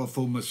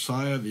 all-powerful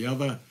Messiah, the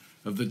other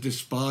of the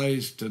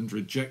despised and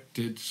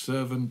rejected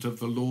servant of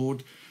the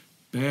Lord,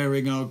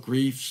 bearing our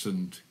griefs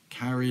and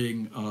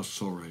carrying our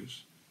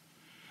sorrows.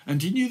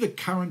 And he knew the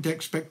current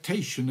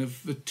expectation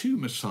of the two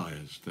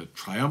Messiahs, the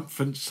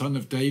triumphant son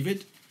of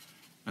David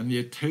and the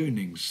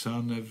atoning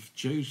son of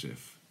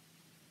Joseph.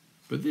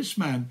 But this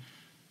man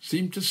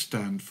seemed to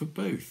stand for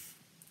both.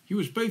 He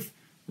was both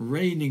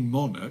reigning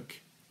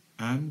monarch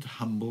and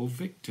humble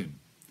victim.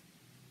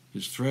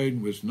 His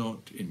throne was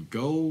not in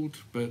gold,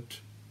 but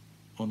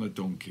on a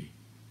donkey.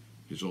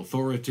 His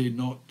authority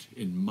not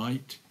in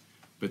might,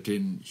 but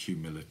in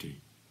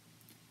humility.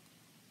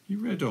 He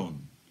read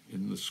on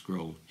in the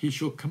scroll. He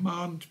shall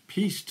command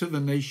peace to the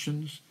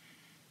nations.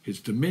 His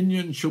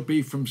dominion shall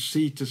be from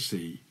sea to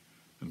sea,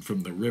 and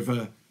from the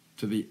river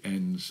to the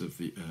ends of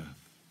the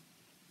earth.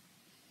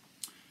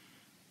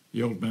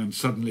 The old man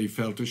suddenly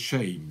felt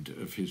ashamed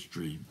of his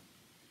dream.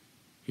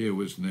 Here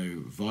was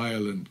no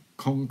violent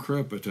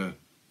conqueror, but a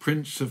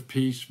Prince of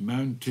Peace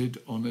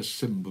mounted on a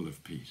symbol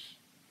of peace.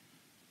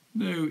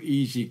 No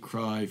easy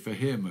cry for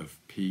him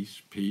of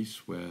peace,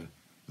 peace, where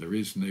there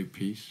is no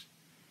peace.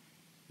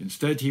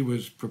 Instead, he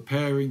was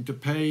preparing to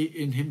pay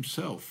in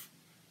himself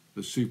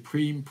the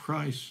supreme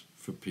price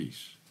for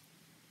peace.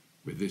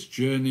 With this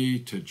journey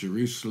to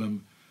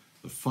Jerusalem,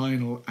 the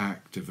final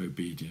act of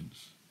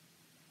obedience.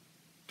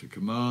 To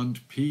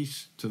command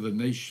peace to the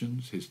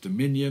nations, his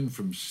dominion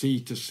from sea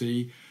to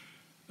sea,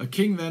 a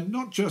king then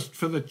not just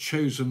for the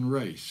chosen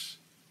race,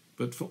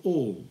 but for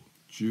all,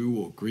 Jew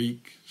or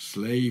Greek,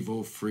 slave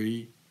or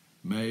free,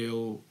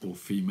 male or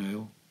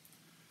female.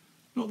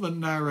 Not the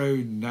narrow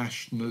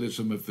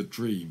nationalism of the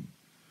dream,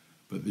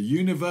 but the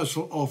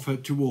universal offer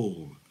to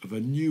all of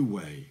a new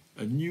way,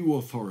 a new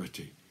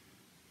authority,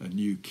 a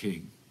new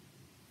king.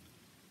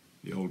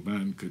 The old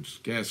man could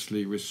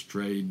scarcely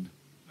restrain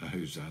a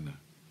hosanna.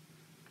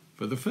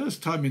 For the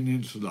first time in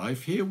his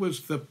life, here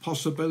was the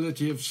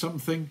possibility of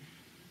something,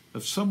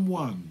 of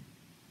someone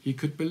he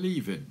could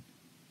believe in,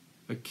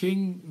 a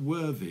king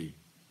worthy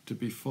to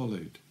be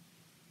followed.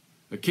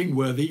 A king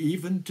worthy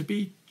even to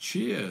be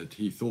cheered,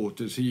 he thought,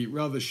 as he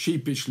rather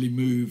sheepishly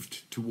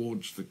moved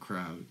towards the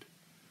crowd.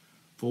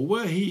 For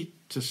were he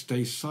to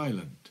stay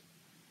silent,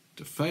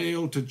 to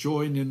fail to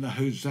join in the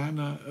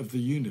hosanna of the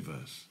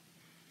universe,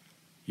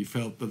 he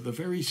felt that the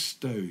very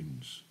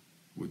stones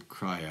would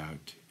cry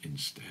out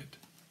instead.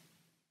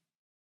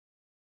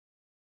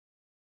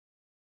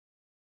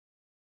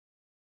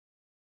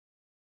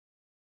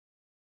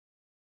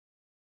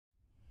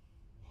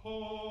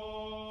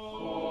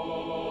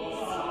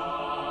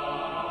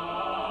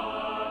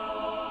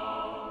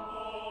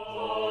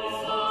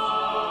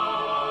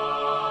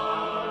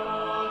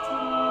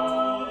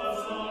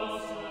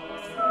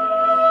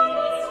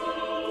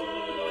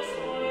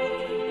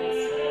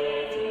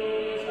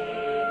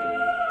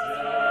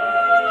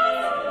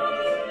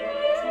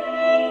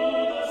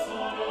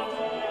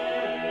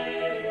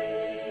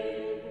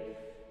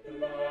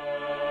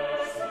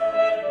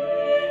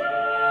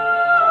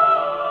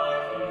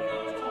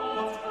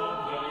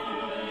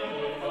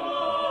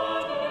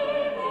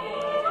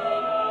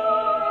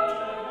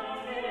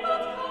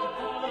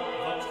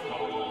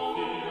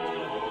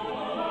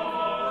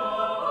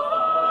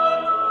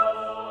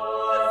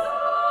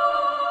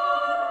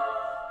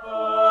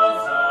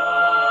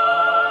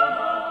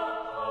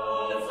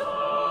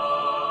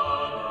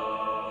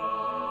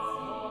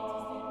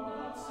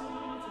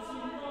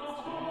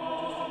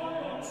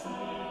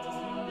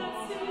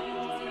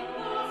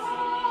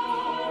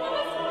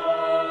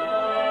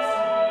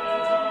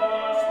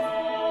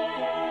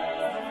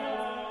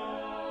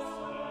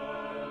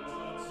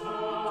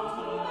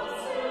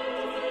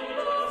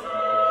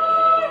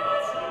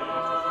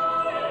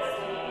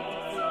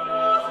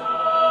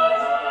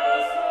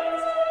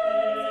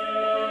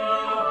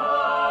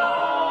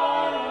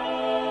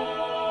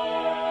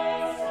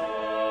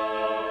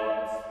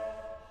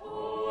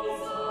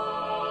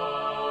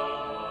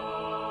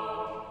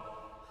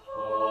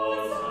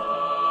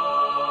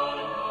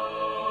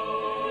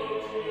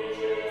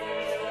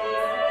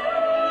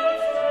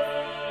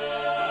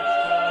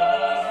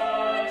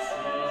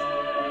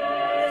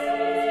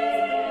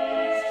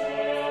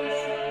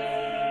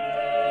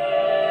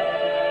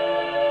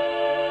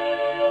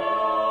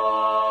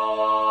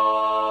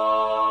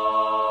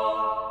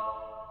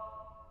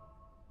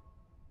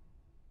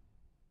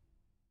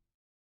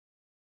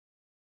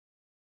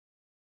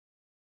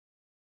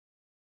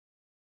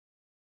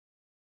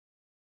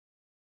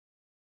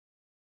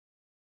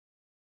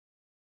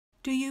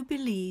 Do you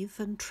believe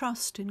and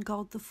trust in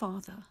God the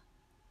Father,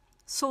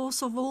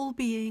 source of all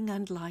being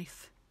and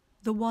life,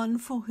 the one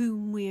for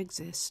whom we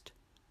exist?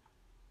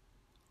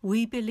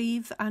 We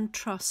believe and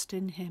trust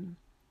in him.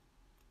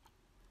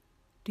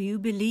 Do you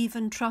believe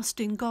and trust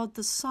in God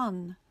the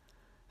Son,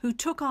 who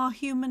took our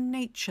human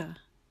nature,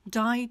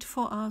 died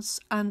for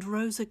us and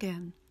rose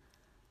again?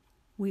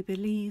 We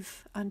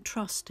believe and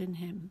trust in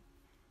him.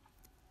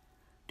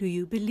 Do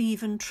you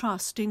believe and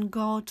trust in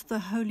God the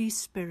Holy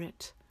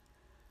Spirit,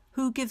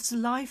 who gives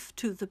life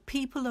to the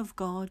people of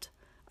God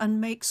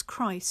and makes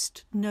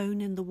Christ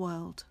known in the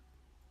world?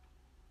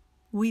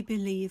 We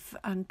believe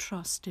and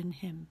trust in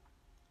him.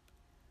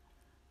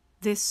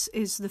 This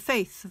is the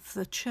faith of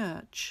the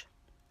Church.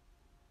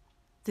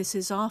 This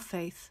is our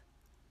faith.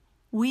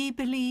 We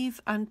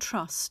believe and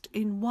trust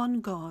in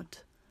one God,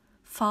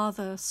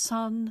 Father,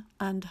 Son,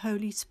 and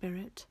Holy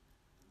Spirit.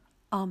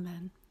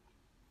 Amen.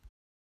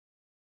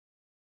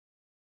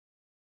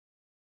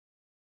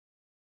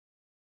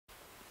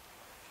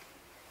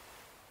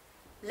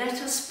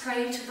 Let us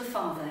pray to the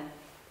Father,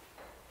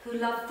 who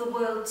loved the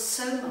world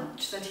so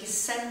much that he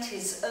sent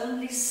his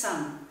only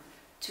Son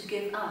to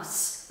give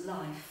us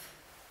life.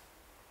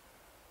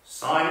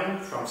 Simon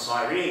from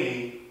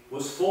Cyrene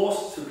was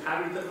forced to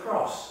carry the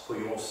cross for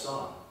your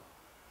Son.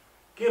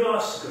 Give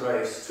us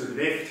grace to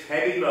lift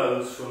heavy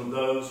loads from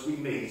those we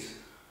meet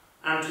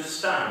and to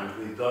stand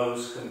with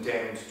those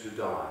condemned to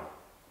die.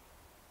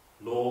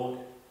 Lord,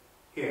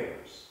 hear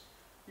us.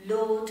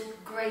 Lord,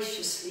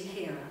 graciously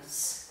hear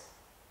us.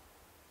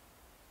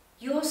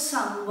 Your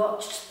Son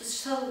watched the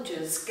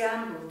soldiers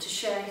gamble to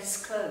share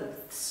his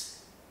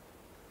clothes.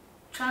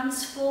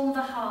 Transform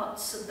the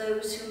hearts of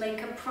those who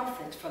make a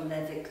profit from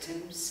their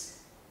victims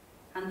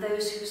and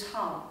those whose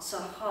hearts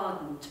are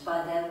hardened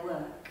by their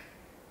work.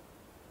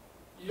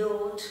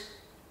 Lord,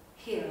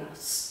 hear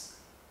us.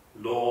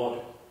 Lord,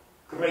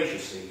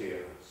 graciously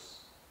hear us.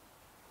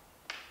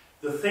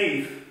 The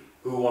thief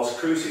who was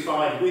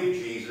crucified with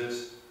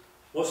Jesus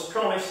was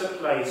promised a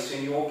place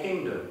in your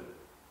kingdom.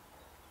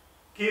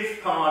 Give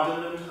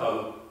pardon and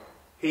hope,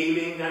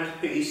 healing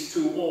and peace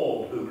to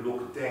all who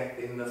look death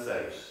in the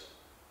face.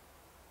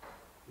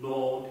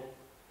 Lord,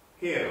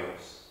 hear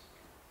us.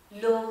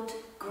 Lord,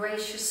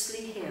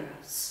 graciously hear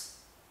us.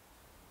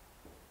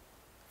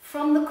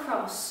 From the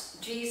cross,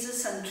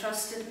 Jesus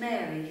entrusted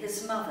Mary,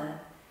 his mother,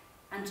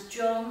 and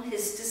John,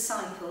 his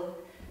disciple,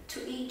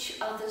 to each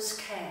other's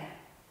care.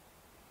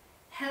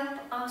 Help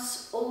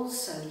us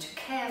also to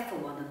care for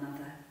one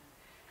another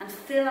and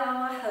fill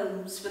our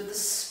homes with the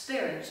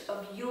spirit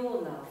of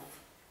your love.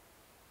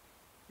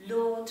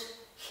 Lord,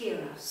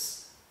 hear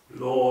us.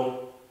 Lord,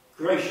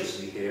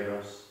 graciously hear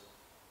us.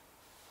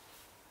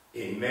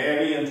 In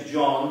Mary and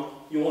John,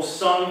 your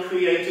Son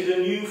created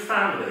a new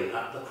family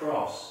at the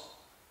cross.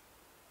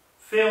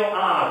 Fill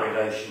our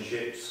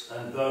relationships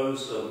and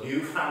those of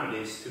new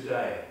families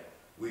today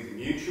with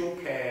mutual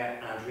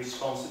care and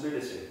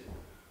responsibility,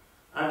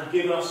 and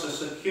give us a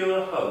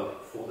secure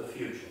hope for the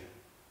future.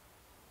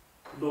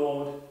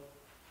 Lord,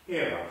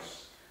 hear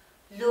us.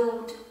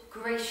 Lord,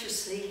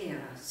 graciously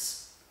hear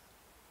us.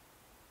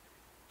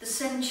 The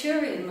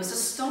centurion was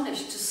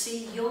astonished to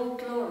see your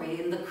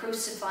glory in the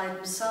crucified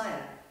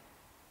Messiah.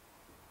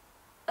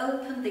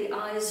 Open the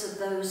eyes of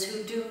those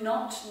who do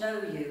not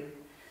know you,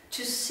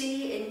 to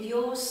see in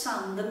your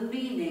Son the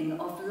meaning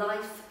of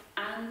life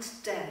and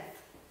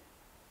death.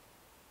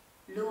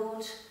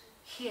 Lord,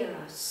 hear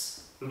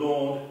us.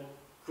 Lord,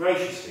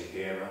 graciously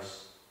hear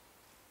us.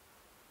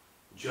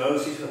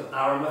 Joseph of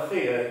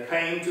Arimathea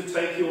came to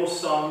take your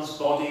Son's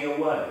body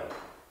away.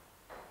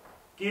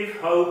 Give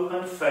hope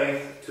and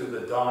faith to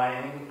the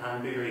dying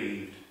and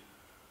bereaved,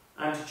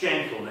 and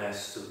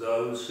gentleness to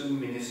those who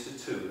minister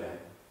to them.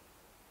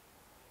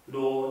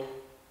 Lord,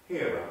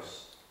 hear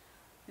us.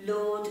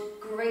 Lord,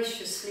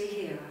 graciously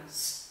hear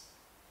us.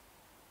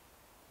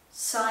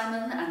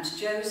 Simon and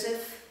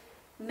Joseph,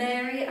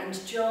 Mary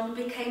and John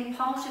became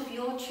part of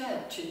your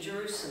church in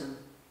Jerusalem.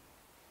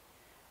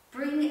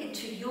 Bring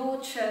into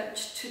your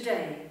church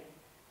today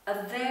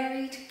a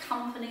varied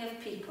company of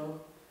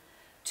people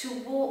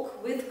to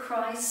walk with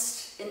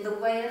Christ in the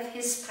way of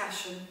his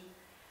passion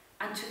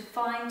and to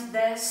find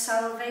their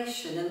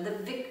salvation in the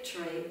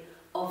victory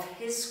of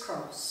his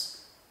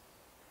cross.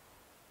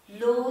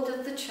 Lord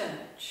of the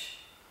Church,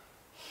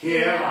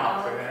 hear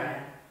our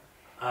prayer,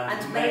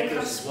 and make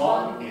us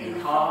one in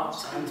heart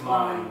and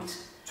mind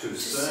to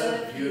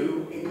serve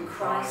you in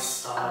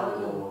Christ our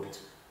Lord.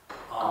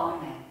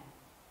 Amen.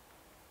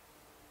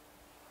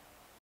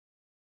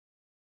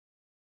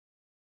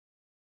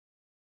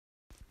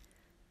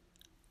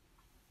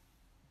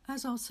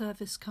 As our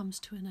service comes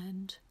to an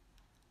end,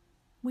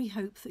 we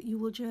hope that you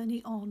will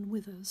journey on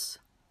with us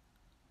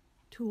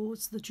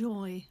towards the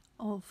joy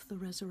of the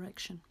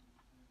resurrection.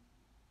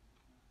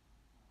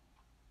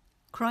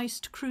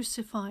 Christ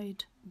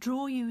crucified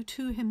draw you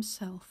to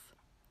himself,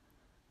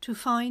 to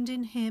find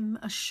in him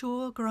a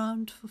sure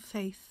ground for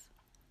faith,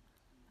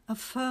 a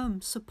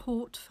firm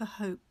support for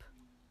hope,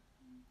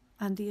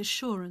 and the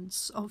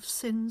assurance of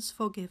sins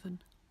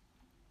forgiven.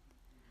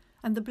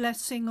 and the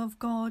blessing of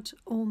God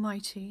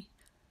Almighty,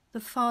 the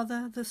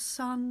Father, the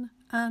Son,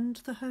 and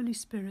the Holy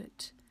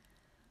Spirit,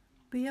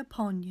 be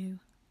upon you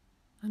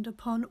and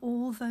upon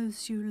all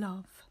those you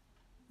love,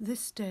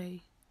 this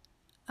day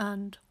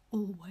and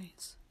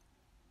always.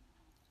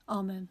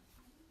 Amen.